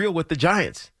be real with the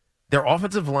Giants. Their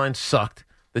offensive line sucked.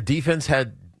 The defense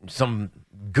had some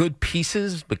good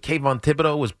pieces, but Kayvon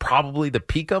Thibodeau was probably the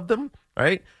peak of them,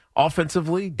 right?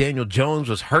 Offensively, Daniel Jones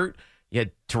was hurt. You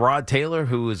had Tyrod Taylor,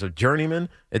 who is a journeyman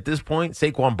at this point.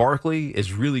 Saquon Barkley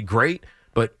is really great,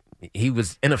 but he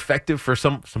was ineffective for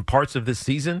some parts of this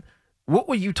season. What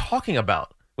were you talking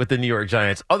about with the New York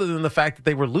Giants other than the fact that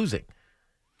they were losing?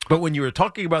 But when you were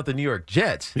talking about the New York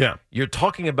Jets, you're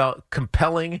talking about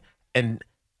compelling and,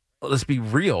 let's be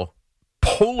real,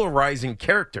 polarizing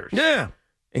characters. Yeah.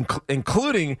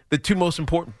 Including the two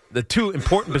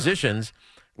important positions,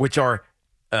 which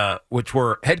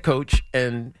were head coach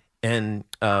and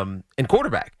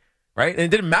quarterback, right? And it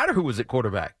didn't matter who was at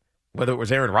quarterback, whether it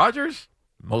was Aaron Rodgers,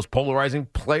 most polarizing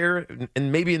player,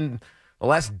 and maybe in the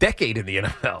last decade in the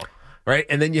NFL, right?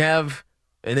 And then you have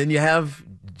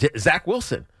Zach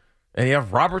Wilson, and you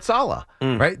have Robert Saleh,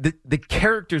 right? The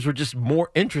characters were just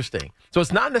more interesting. So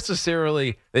it's not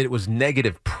necessarily that it was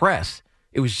negative press;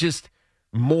 it was just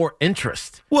more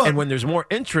interest. Well, and when there's more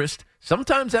interest,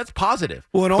 sometimes that's positive.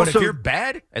 Well, and but also, if you're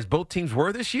bad, as both teams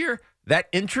were this year, that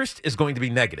interest is going to be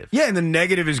negative. Yeah, and the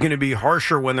negative is going to be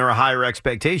harsher when there are higher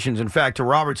expectations. In fact, to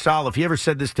Robert Saleh, if he ever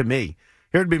said this to me,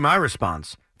 here would be my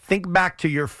response. Think back to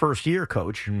your first year,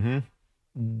 Coach. Mm-hmm.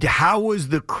 How was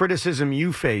the criticism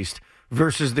you faced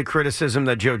versus the criticism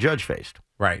that Joe Judge faced?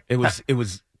 Right. It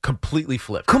was completely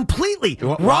flipped. Completely.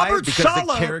 Why? Robert Because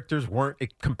Saleh, the characters weren't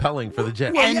compelling for the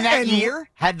Jets. And that year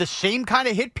had the same kind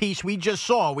of hit piece we just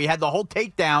saw. We had the whole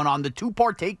takedown on the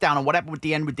two-part takedown on what happened with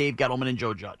the end with Dave Gettleman and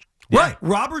Joe Judge. Right.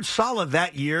 Robert Saleh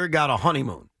that year got a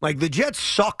honeymoon. Like, the Jets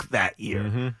sucked that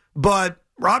year. But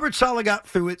Robert Saleh got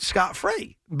through it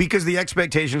scot-free because the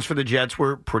expectations for the Jets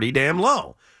were pretty damn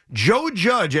low. Joe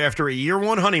Judge, after a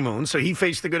year-one honeymoon, so he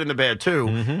faced the good and the bad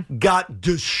too, got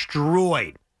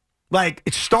destroyed. Like,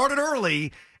 it started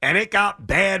early, and it got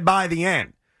bad by the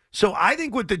end. So I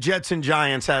think with the Jets and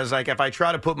Giants, as like, if I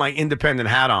try to put my independent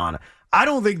hat on, I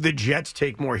don't think the Jets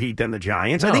take more heat than the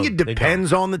Giants. I think it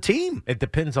depends on the team. It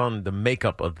depends on the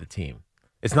makeup of the team.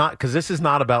 It's not, because this is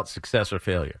not about success or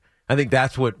failure. I think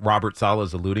that's what Robert Saleh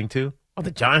is alluding to. Oh,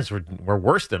 the Giants were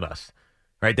worse than us,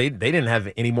 right? They didn't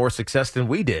have any more success than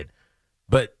we did,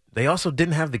 but they also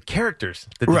didn't have the characters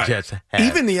that the Jets had.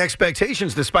 Even the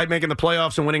expectations, despite making the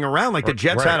playoffs and winning a round, like the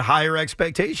Jets had higher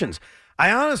expectations.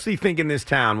 I honestly think in this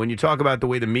town, when you talk about the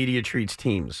way the media treats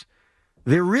teams,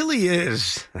 there really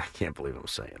is, I can't believe I'm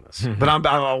saying this, but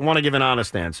I want to give an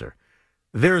honest answer.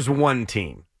 There's one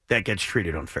team that gets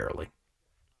treated unfairly.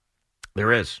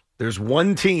 There is. There's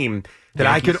one team that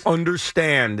I could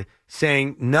understand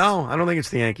saying, no, I don't think it's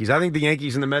the Yankees. I think the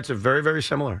Yankees and the Mets are very, very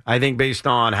similar. I think based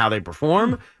on how they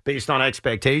perform, based on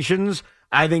expectations,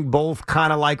 I think both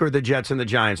kind of like are the Jets and the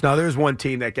Giants. Now, there's one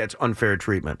team that gets unfair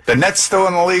treatment. The Nets still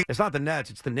in the league? It's not the Nets,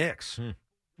 it's the Knicks.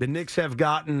 The Knicks have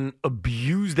gotten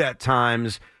abused at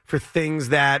times for things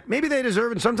that maybe they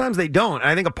deserve and sometimes they don't. And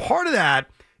I think a part of that,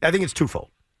 I think it's twofold.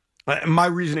 My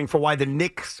reasoning for why the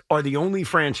Knicks are the only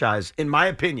franchise, in my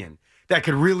opinion, that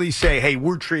could really say, hey,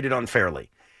 we're treated unfairly.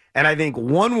 And I think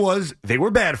one was they were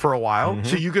bad for a while,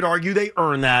 so you could argue they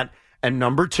earned that. And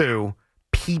number two,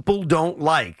 people don't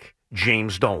like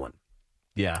James Dolan.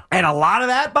 Yeah. And a lot of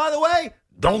that, by the way,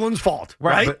 Dolan's fault,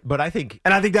 right? But I think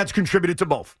that's contributed to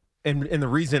both. And the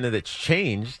reason that it's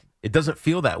changed, it doesn't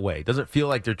feel that way. It doesn't feel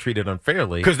like they're treated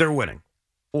unfairly. Because they're winning.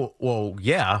 Well,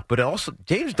 yeah, but also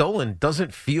James Dolan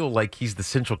doesn't feel like he's the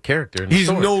central character.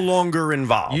 He's no longer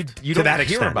involved. You to don't that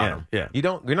hear extent, about him. Yeah.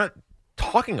 You're not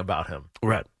talking about him.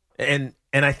 Right. And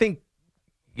I think,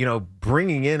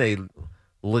 bringing in a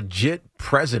legit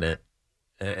president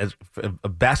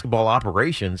of basketball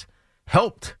operations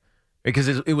helped because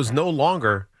it was no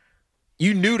longer,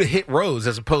 you knew to hit Rose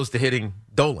as opposed to hitting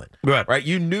Dolan. Right.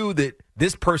 You knew that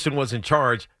this person was in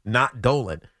charge, not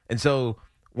Dolan. And so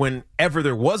whenever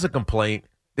there was a complaint,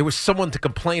 there was someone to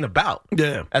complain about.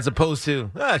 Yeah. As opposed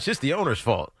to, it's just the owner's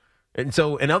fault. And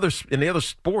so in the other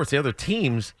sports, the other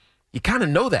teams, you kind of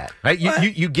know that, right?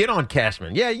 You get on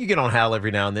Cashman. Yeah, you get on Hal every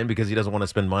now and then because he doesn't want to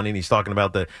spend money, and he's talking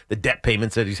about the debt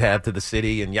payments that he's had to the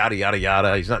city and yada, yada,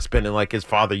 yada. He's not spending like his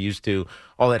father used to.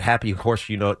 All that happy horse,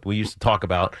 we used to talk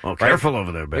about. Oh, careful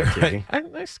over there, Ben. Right?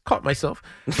 I caught myself.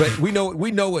 But we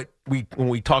know what when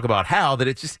we talk about Hal, that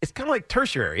it's kind of like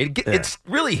tertiary. It's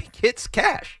really hits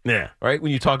cash. Yeah. Right?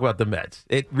 When you talk about the Mets.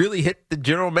 It really hit the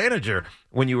general manager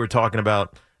when you were talking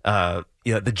about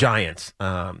the Giants,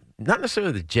 not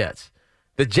necessarily the Jets.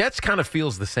 The Jets kind of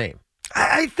feels the same.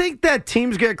 I think that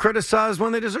teams get criticized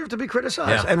when they deserve to be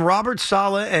criticized. Yeah. And Robert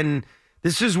Saleh, and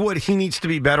this is what he needs to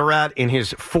be better at in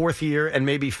his fourth year and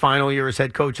maybe final year as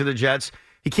head coach of the Jets.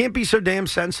 He can't be so damn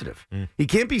sensitive. He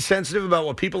can't be sensitive about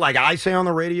what people like I say on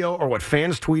the radio or what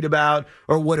fans tweet about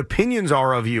or what opinions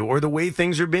are of you or the way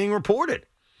things are being reported.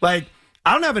 Like,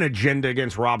 I don't have an agenda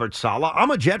against Robert Saleh.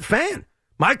 I'm a Jet fan.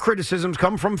 My criticisms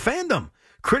come from fandom.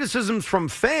 Criticisms from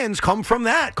fans come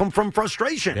from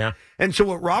frustration. Yeah. And so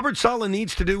what Robert Saleh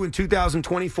needs to do in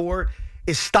 2024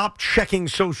 is stop checking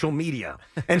social media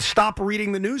and stop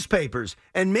reading the newspapers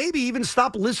and maybe even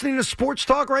stop listening to sports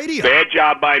talk radio. Bad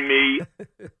job by me.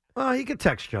 Well, he could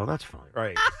text Joe. That's fine.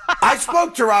 Right. I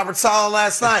spoke to Robert Saleh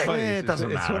last night. It doesn't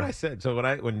It's matter. what I said. So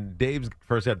when Dave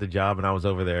first got the job and I was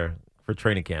over there for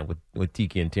training camp with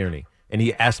Tiki and Tierney, and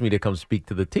he asked me to come speak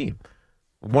to the team,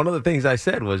 one of the things I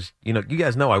said was, you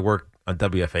guys know I work on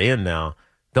WFAN now.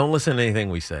 Don't listen to anything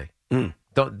we say.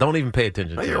 Don't even pay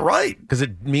attention to it. You're right. Because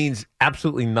it means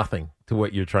absolutely nothing to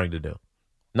what you're trying to do.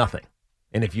 Nothing.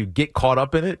 And if you get caught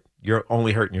up in it, you're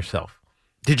only hurting yourself.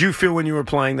 Did you feel when you were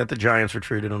playing that the Giants were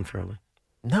treated unfairly?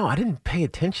 No, I didn't pay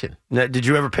attention. Now, did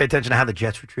you ever pay attention to how the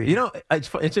Jets were treated?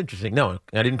 It's interesting. No,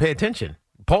 I didn't pay attention.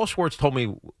 Paul Schwartz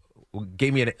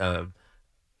gave me a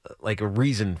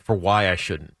reason for why I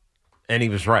shouldn't. And he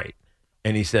was right.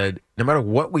 And he said, no matter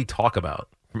what we talk about,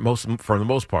 for the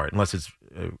most part, unless it's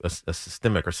a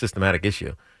systemic or systematic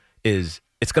issue, it's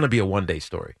going to be a one-day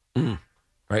story.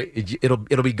 Right? It'll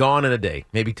be gone in a day,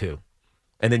 maybe two.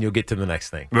 And then you'll get to the next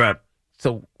thing. Right.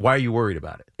 So why are you worried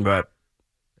about it? Right.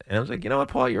 And I was like, you know what,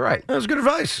 Paul, you're right. That was good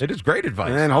advice. It is great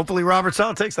advice. And hopefully Robert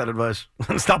Saleh takes that advice.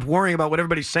 Stop worrying about what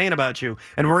everybody's saying about you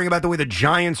and worrying about the way the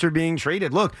Giants are being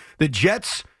treated. Look, the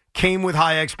Jets came with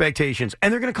high expectations,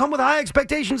 and they're going to come with high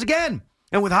expectations again.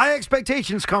 And with high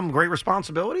expectations come great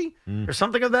responsibility or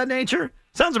something of that nature.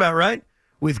 Sounds about right.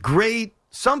 With great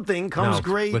something comes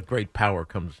great... With great power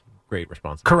comes great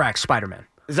responsibility. Correct, Spider-Man.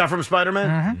 Is that from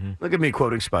Spider-Man? Look at me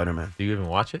quoting Spider-Man. Do you even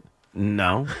watch it?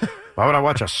 No. Why would I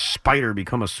watch a spider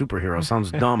become a superhero? Sounds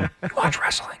dumb. Watch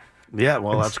wrestling. Yeah,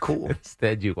 well, that's cool.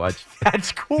 Instead, you watch...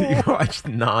 That's cool. You watch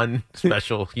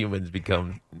non-special humans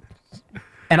become...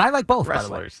 And I like both,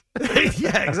 wrestlers. by the way.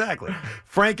 Yeah, exactly.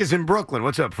 Frank is in Brooklyn.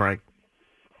 What's up, Frank?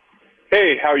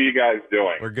 Hey, how are you guys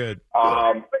doing? We're good.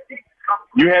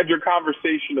 You had your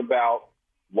conversation about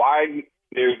why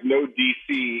there's no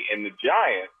DC in the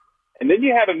Giants, and then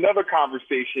you had another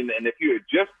conversation, and if you had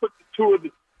just put the two of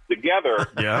them together,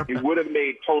 it would have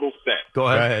made total sense. Go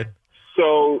ahead.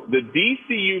 So the DC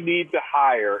you need to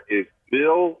hire is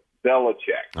Bill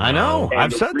Belichick. I know. And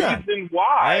I've said that. The reason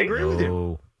why I agree with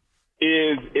you.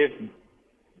 Is if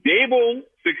Dable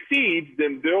succeeds,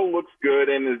 then Bill looks good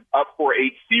and is up for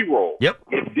HC role. Yep.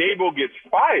 If Dable gets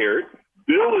fired,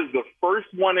 Bill is the first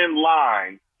one in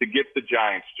line to get the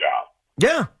Giants job.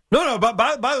 Yeah. No. But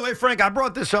by the way, Frank, I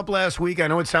brought this up last week. I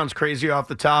know it sounds crazy off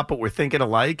the top, but we're thinking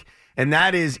alike. And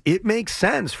that is, it makes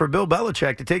sense for Bill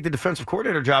Belichick to take the defensive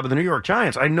coordinator job of the New York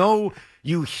Giants. I know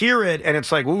you hear it and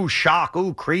it's like, ooh, shock,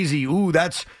 ooh, crazy, ooh,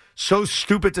 that's so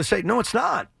stupid to say. No, it's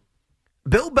not.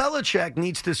 Bill Belichick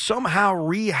needs to somehow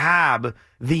rehab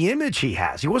the image he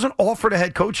has. He wasn't offered a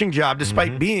head coaching job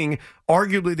despite being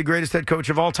arguably the greatest head coach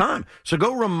of all time. So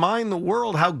go remind the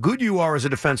world how good you are as a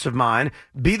defensive mind,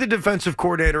 be the defensive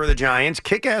coordinator of the Giants,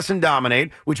 kick ass and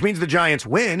dominate, which means the Giants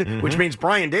win, which means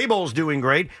Brian Daboll's doing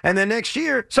great, and then next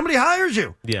year somebody hires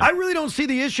you. Yeah. I really don't see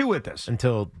the issue with this.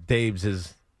 Until Dave's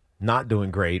is not doing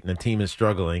great and the team is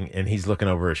struggling and he's looking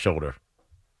over his shoulder.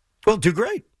 Well, do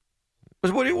great.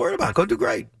 What are you worried about? Go do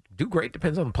great. Do great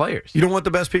depends on the players. You don't want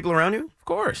the best people around you? Of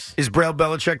course. Is Bill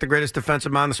Belichick the greatest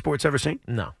defensive mind the sport's ever seen?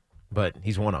 No, but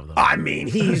he's one of them. I mean,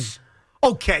 he's...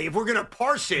 Okay, if we're going to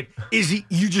parse it, is he?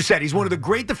 You just said he's one of the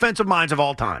great defensive minds of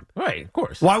all time. Right, of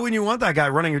course. Why wouldn't you want that guy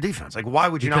running your defense? Like, why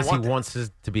would you because not want he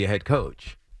wants to be a head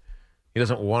coach. He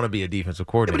doesn't want to be a defensive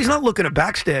coordinator. but he's not looking to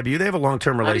backstab you. They have a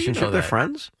long-term relationship. They're that?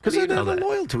 friends. Because they're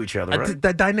loyal to each other, right?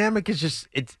 The dynamic is just...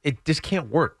 It just can't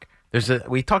work.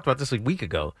 We talked about this a week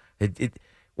ago.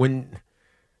 When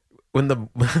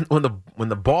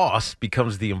the boss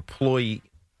becomes the employee,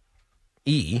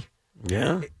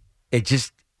 yeah,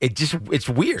 it's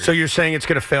weird. So you're saying it's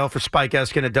going to fail for Spike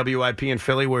Eskin at WIP in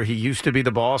Philly, where he used to be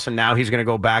the boss, and now he's going to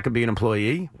go back and be an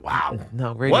employee? Wow,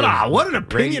 no, what an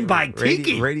opinion by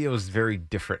Tiki. Radio is very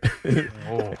different.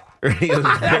 Radio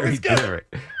is very different.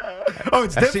 Oh,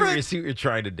 it's different. I see what you're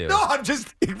trying to do. No,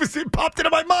 it popped into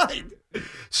my mind.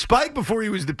 Spike, before he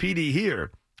was the PD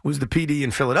here, was the PD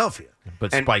in Philadelphia.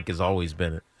 But Spike has always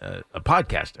been a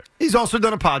podcaster. He's also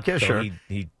done a podcast, so sure.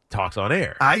 He talks on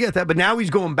air. I get that, but now he's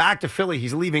going back to Philly.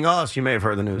 He's leaving us. You may have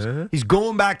heard the news. He's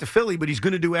going back to Philly, but he's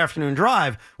going to do afternoon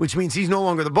drive, which means he's no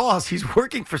longer the boss. He's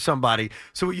working for somebody.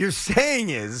 So what you're saying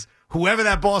is, whoever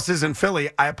that boss is in Philly,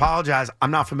 I apologize,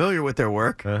 I'm not familiar with their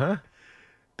work.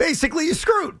 Basically, you're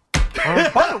screwed.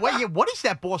 By the way, what is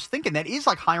that boss thinking? That is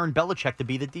like hiring Belichick to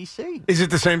be the DC. Is it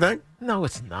the same thing? No,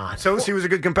 it's not. So he was a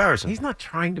good comparison. He's not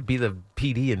trying to be the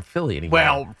PD in Philly anymore.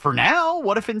 Well, for now,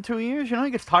 what if in 2 years, he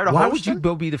gets tired of Why hosting? would you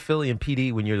go be the Philly and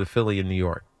PD when you're the Philly in New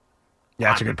York? Yeah,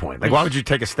 that's a good point. Like, why would you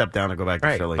take a step down and go back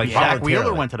to Philly? Like Zach Wheeler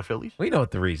voluntarily. went to the Phillies. We know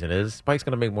what the reason is. Spike's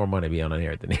going to make more money being on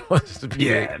air than he wants to be.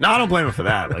 Yeah, no, I don't blame him for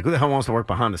that. Like, who the hell wants to work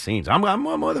behind the scenes? I'm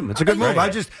with him. It's a good move. I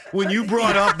just, when you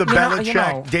brought up the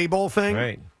Belichick Daboll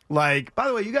thing, like, by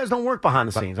the way, you guys don't work behind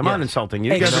the scenes. I'm not insulting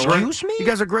you. You guys are great. Excuse me? You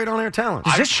guys are great on air talent.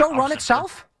 Does this show run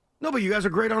itself? No, but you guys are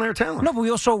great on air talent. No, but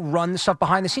we also run the stuff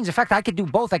behind the scenes. In fact, I could do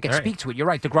both. I could speak to it. You're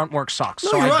right. The grunt work sucks.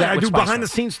 No, so you're right. get I what do Spice behind the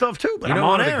does. scenes stuff too. But You know I'm on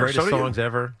one of the air. greatest so do you. songs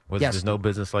ever was Yes. There's No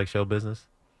Business Like Show Business?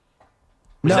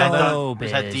 Was that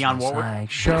business Dionne Warwick?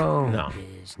 like show No.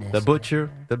 business. The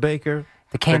butcher, the baker,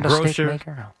 The candlestick grocer,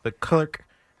 maker. the clerk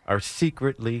are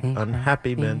secretly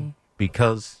unhappy men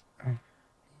because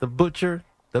the butcher,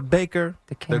 the baker,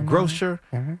 the grocer,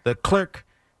 the clerk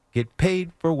get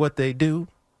paid for what they do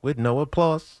with no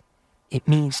applause. It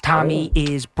means Tommy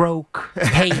is broke.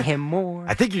 Pay him more.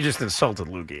 I think you just insulted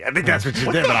Lukey. I think that's what you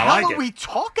What did, the but I hell like are it. we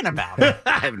talking about?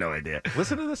 I have no idea.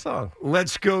 Listen to the song.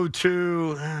 Let's go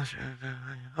to.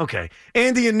 Okay,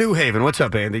 Andy in New Haven. What's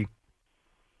up, Andy?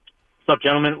 What's up,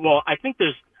 gentlemen? Well, I think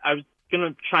I was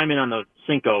going to chime in on the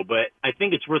Cinco, but I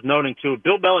think it's worth noting, too,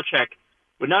 Bill Belichick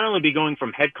would not only be going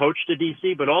from head coach to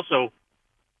D.C., but also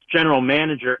general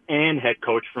manager and head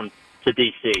coach to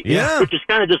D.C. Yeah. Which is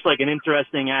kind of just like an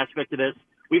interesting aspect of this.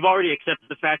 We've already accepted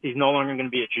the fact he's no longer going to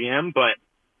be a GM, but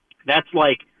that's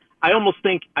like, I almost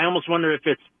wonder if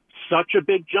it's such a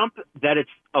big jump that it's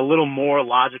a little more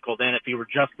logical than if he were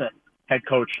just a head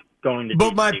coach going to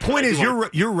But DC. my point is,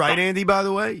 you're right, Andy, by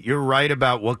the way. You're right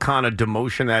about what kind of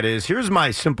demotion that is. Here's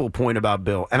my simple point about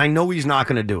Bill, and I know he's not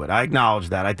going to do it. I acknowledge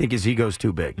that. I think his ego's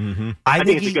too big. I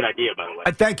think it's a good idea, by the way.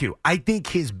 Thank you. I think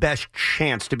his best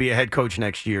chance to be a head coach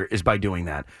next year is by doing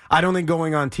that. I don't think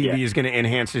going on TV is going to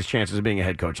enhance his chances of being a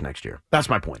head coach next year. That's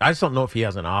my point. I just don't know if he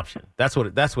has an option. That's what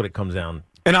it comes down.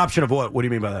 An option of what? What do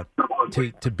you mean by that?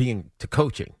 To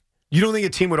coaching. You don't think a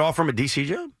team would offer him a DC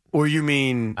job? Or you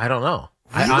mean I don't know.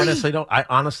 Really? I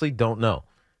honestly don't know.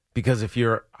 Because if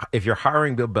you're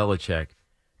hiring Bill Belichick,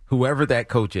 whoever that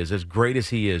coach is, as great as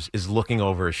he is looking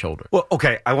over his shoulder. Well,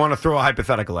 okay, I want to throw a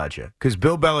hypothetical at you because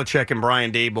Bill Belichick and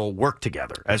Brian Daboll work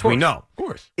together, as we know. Of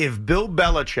course. If Bill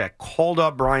Belichick called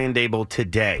up Brian Daboll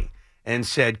today and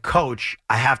said, Coach,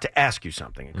 I have to ask you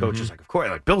something. And Coach is like, of course.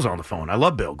 Like, Bill's on the phone. I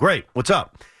love Bill. Great. What's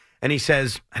up? And he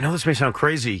says, I know this may sound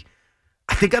crazy.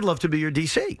 I think I'd love to be your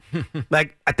DC.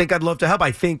 Like, I think I'd love to help.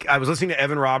 I think I was listening to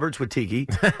Evan Roberts with Tiki,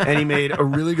 and he made a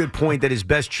really good point that his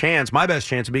best chance, my best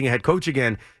chance of being a head coach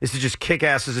again, is to just kick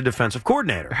ass as a defensive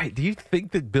coordinator. Right. Do you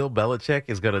think that Bill Belichick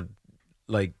is going to,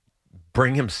 like,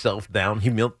 bring himself down,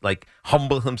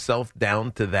 humble himself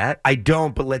down to that? I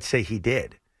don't, but let's say he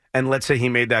did. And let's say he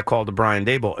made that call to Brian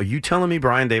Daboll. Are you telling me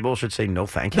Brian Daboll should say no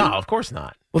thank you? No, of course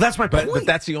not. Well, that's my point. But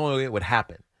that's the only way it would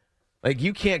happen. Like,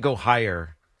 you can't go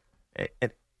hire.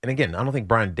 And again, I don't think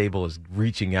Brian Daboll is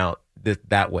reaching out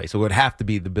that way. So it would have to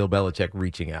be the Bill Belichick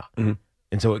reaching out. Mm-hmm.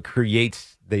 And so it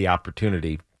creates the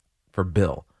opportunity for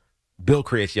Bill. Bill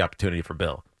creates the opportunity for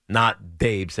Bill, not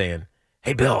Dave saying,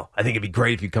 hey, Bill, I think it'd be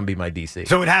great if you come be my DC.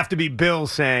 So it'd have to be Bill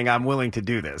saying, I'm willing to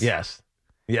do this. Yes.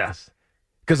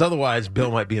 Because otherwise,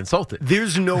 Bill might be insulted.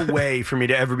 There's no way for me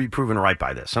to ever be proven right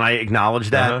by this. And I acknowledge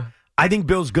that. Uh-huh. I think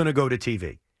Bill's going to go to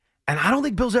TV. And I don't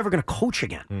think Bill's ever going to coach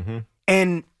again. Mm-hmm.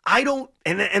 And I don't,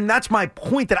 and that's my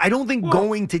point, that I don't think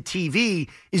going to TV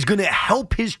is going to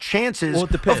help his chances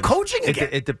of coaching again.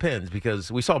 It depends,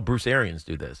 because we saw Bruce Arians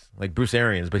do this. Like Bruce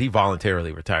Arians, but he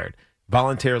voluntarily retired.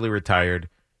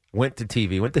 Went to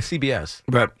TV, went to CBS.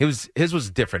 Right. His was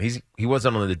different. He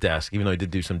wasn't on the desk, even though he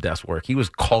did do some desk work. He was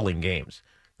calling games,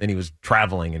 and he was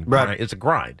traveling and Right. It's a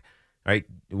grind, right?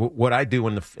 What I do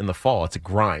in the fall, it's a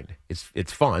grind.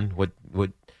 It's fun.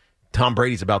 What Tom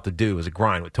Brady's about to do is a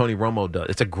grind. What Tony Romo does,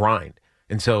 it's a grind.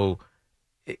 And so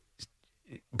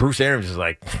Bruce Arians is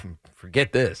like,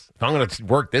 forget this. If I'm going to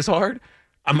work this hard,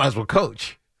 I might as well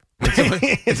coach.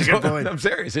 It's a good point. I'm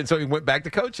serious. And so he went back to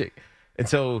coaching. And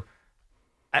so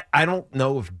I don't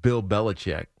know if Bill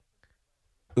Belichick,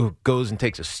 who goes and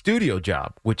takes a studio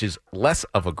job, which is less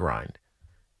of a grind,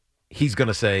 he's going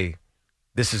to say,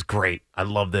 this is great. I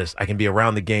love this. I can be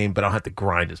around the game, but I don't have to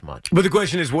grind as much. But the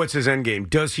question is, what's his end game?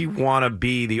 Does he want to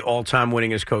be the all-time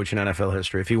winningest coach in NFL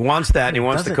history? If he wants that and he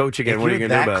wants to coach again, what are you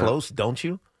going to do about it? That close, don't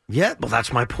you? Yeah, well,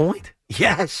 that's my point.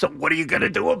 Yes. So what are you going to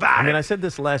do about it? I mean, I said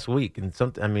this last week, and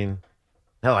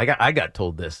hell, I got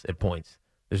told this at points.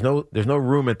 There's no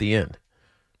room at the end.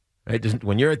 Right?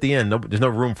 When you're at the end, there's no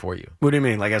room for you. What do you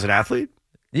mean, like as an athlete?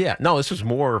 Yeah, no. This was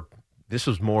more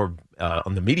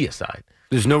on the media side.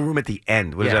 There's no room at the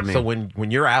end. What does that mean? So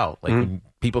when you're out, when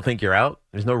people think you're out,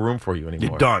 there's no room for you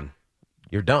anymore. You're done.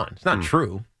 You're done. It's not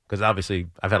true, because obviously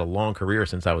I've had a long career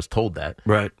since I was told that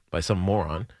right by some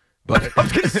moron. But I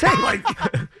was going to say, like,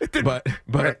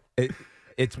 but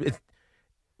it's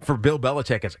for Bill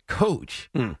Belichick as a coach,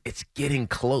 it's getting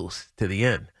close to the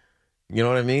end. You know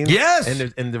what I mean? Yes.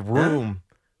 And the room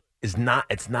is not.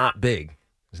 It's not big.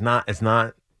 It's not. There's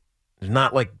not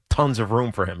like tons of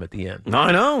room for him at the end. No,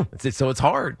 I know. So it's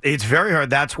hard. It's very hard.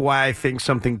 That's why I think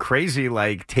something crazy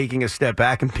like taking a step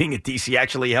back and being at DC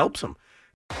actually helps him.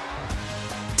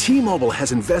 T-Mobile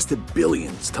has invested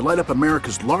billions to light up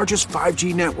America's largest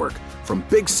 5G network, from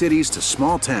big cities to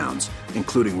small towns,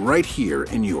 including right here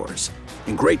in yours.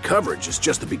 And great coverage is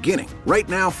just the beginning. Right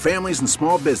now, families and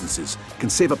small businesses can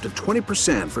save up to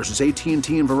 20% versus AT&T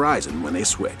and Verizon when they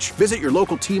switch. Visit your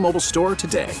local T-Mobile store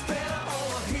today.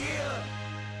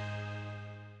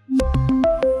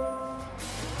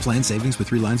 Plan savings with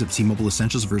 3 lines of T-Mobile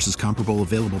Essentials versus comparable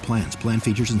available plans. Plan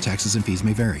features and taxes and fees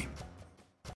may vary.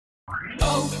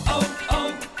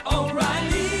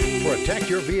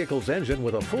 Protect your vehicle's engine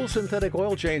with a full synthetic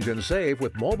oil change and save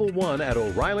with Mobil 1 at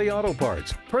O'Reilly Auto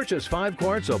Parts. Purchase 5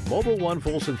 quarts of Mobil 1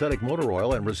 full synthetic motor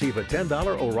oil and receive a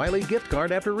 $10 O'Reilly gift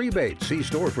card after rebate. See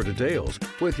store for details.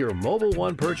 With your Mobil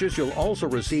 1 purchase, you'll also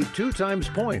receive 2 times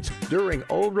points during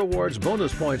O Rewards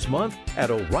Bonus Points Month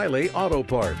at O'Reilly Auto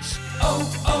Parts.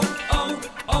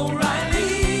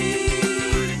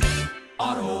 O'Reilly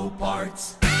Auto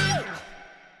Parts.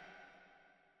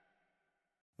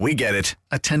 We get it.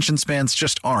 Attention spans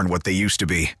just aren't what they used to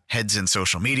be. Heads in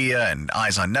social media and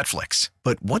eyes on Netflix.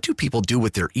 But what do people do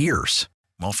with their ears?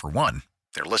 Well, for one,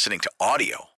 they're listening to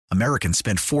audio. Americans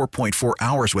spend 4.4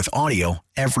 hours with audio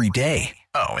every day.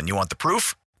 Oh, and you want the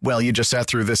proof? Well, you just sat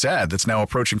through this ad that's now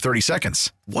approaching 30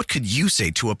 seconds. What could you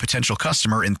say to a potential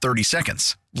customer in 30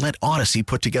 seconds? Let Odyssey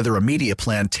put together a media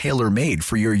plan tailor-made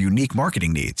for your unique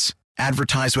marketing needs.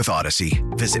 Advertise with Odyssey.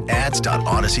 Visit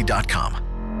ads.odyssey.com.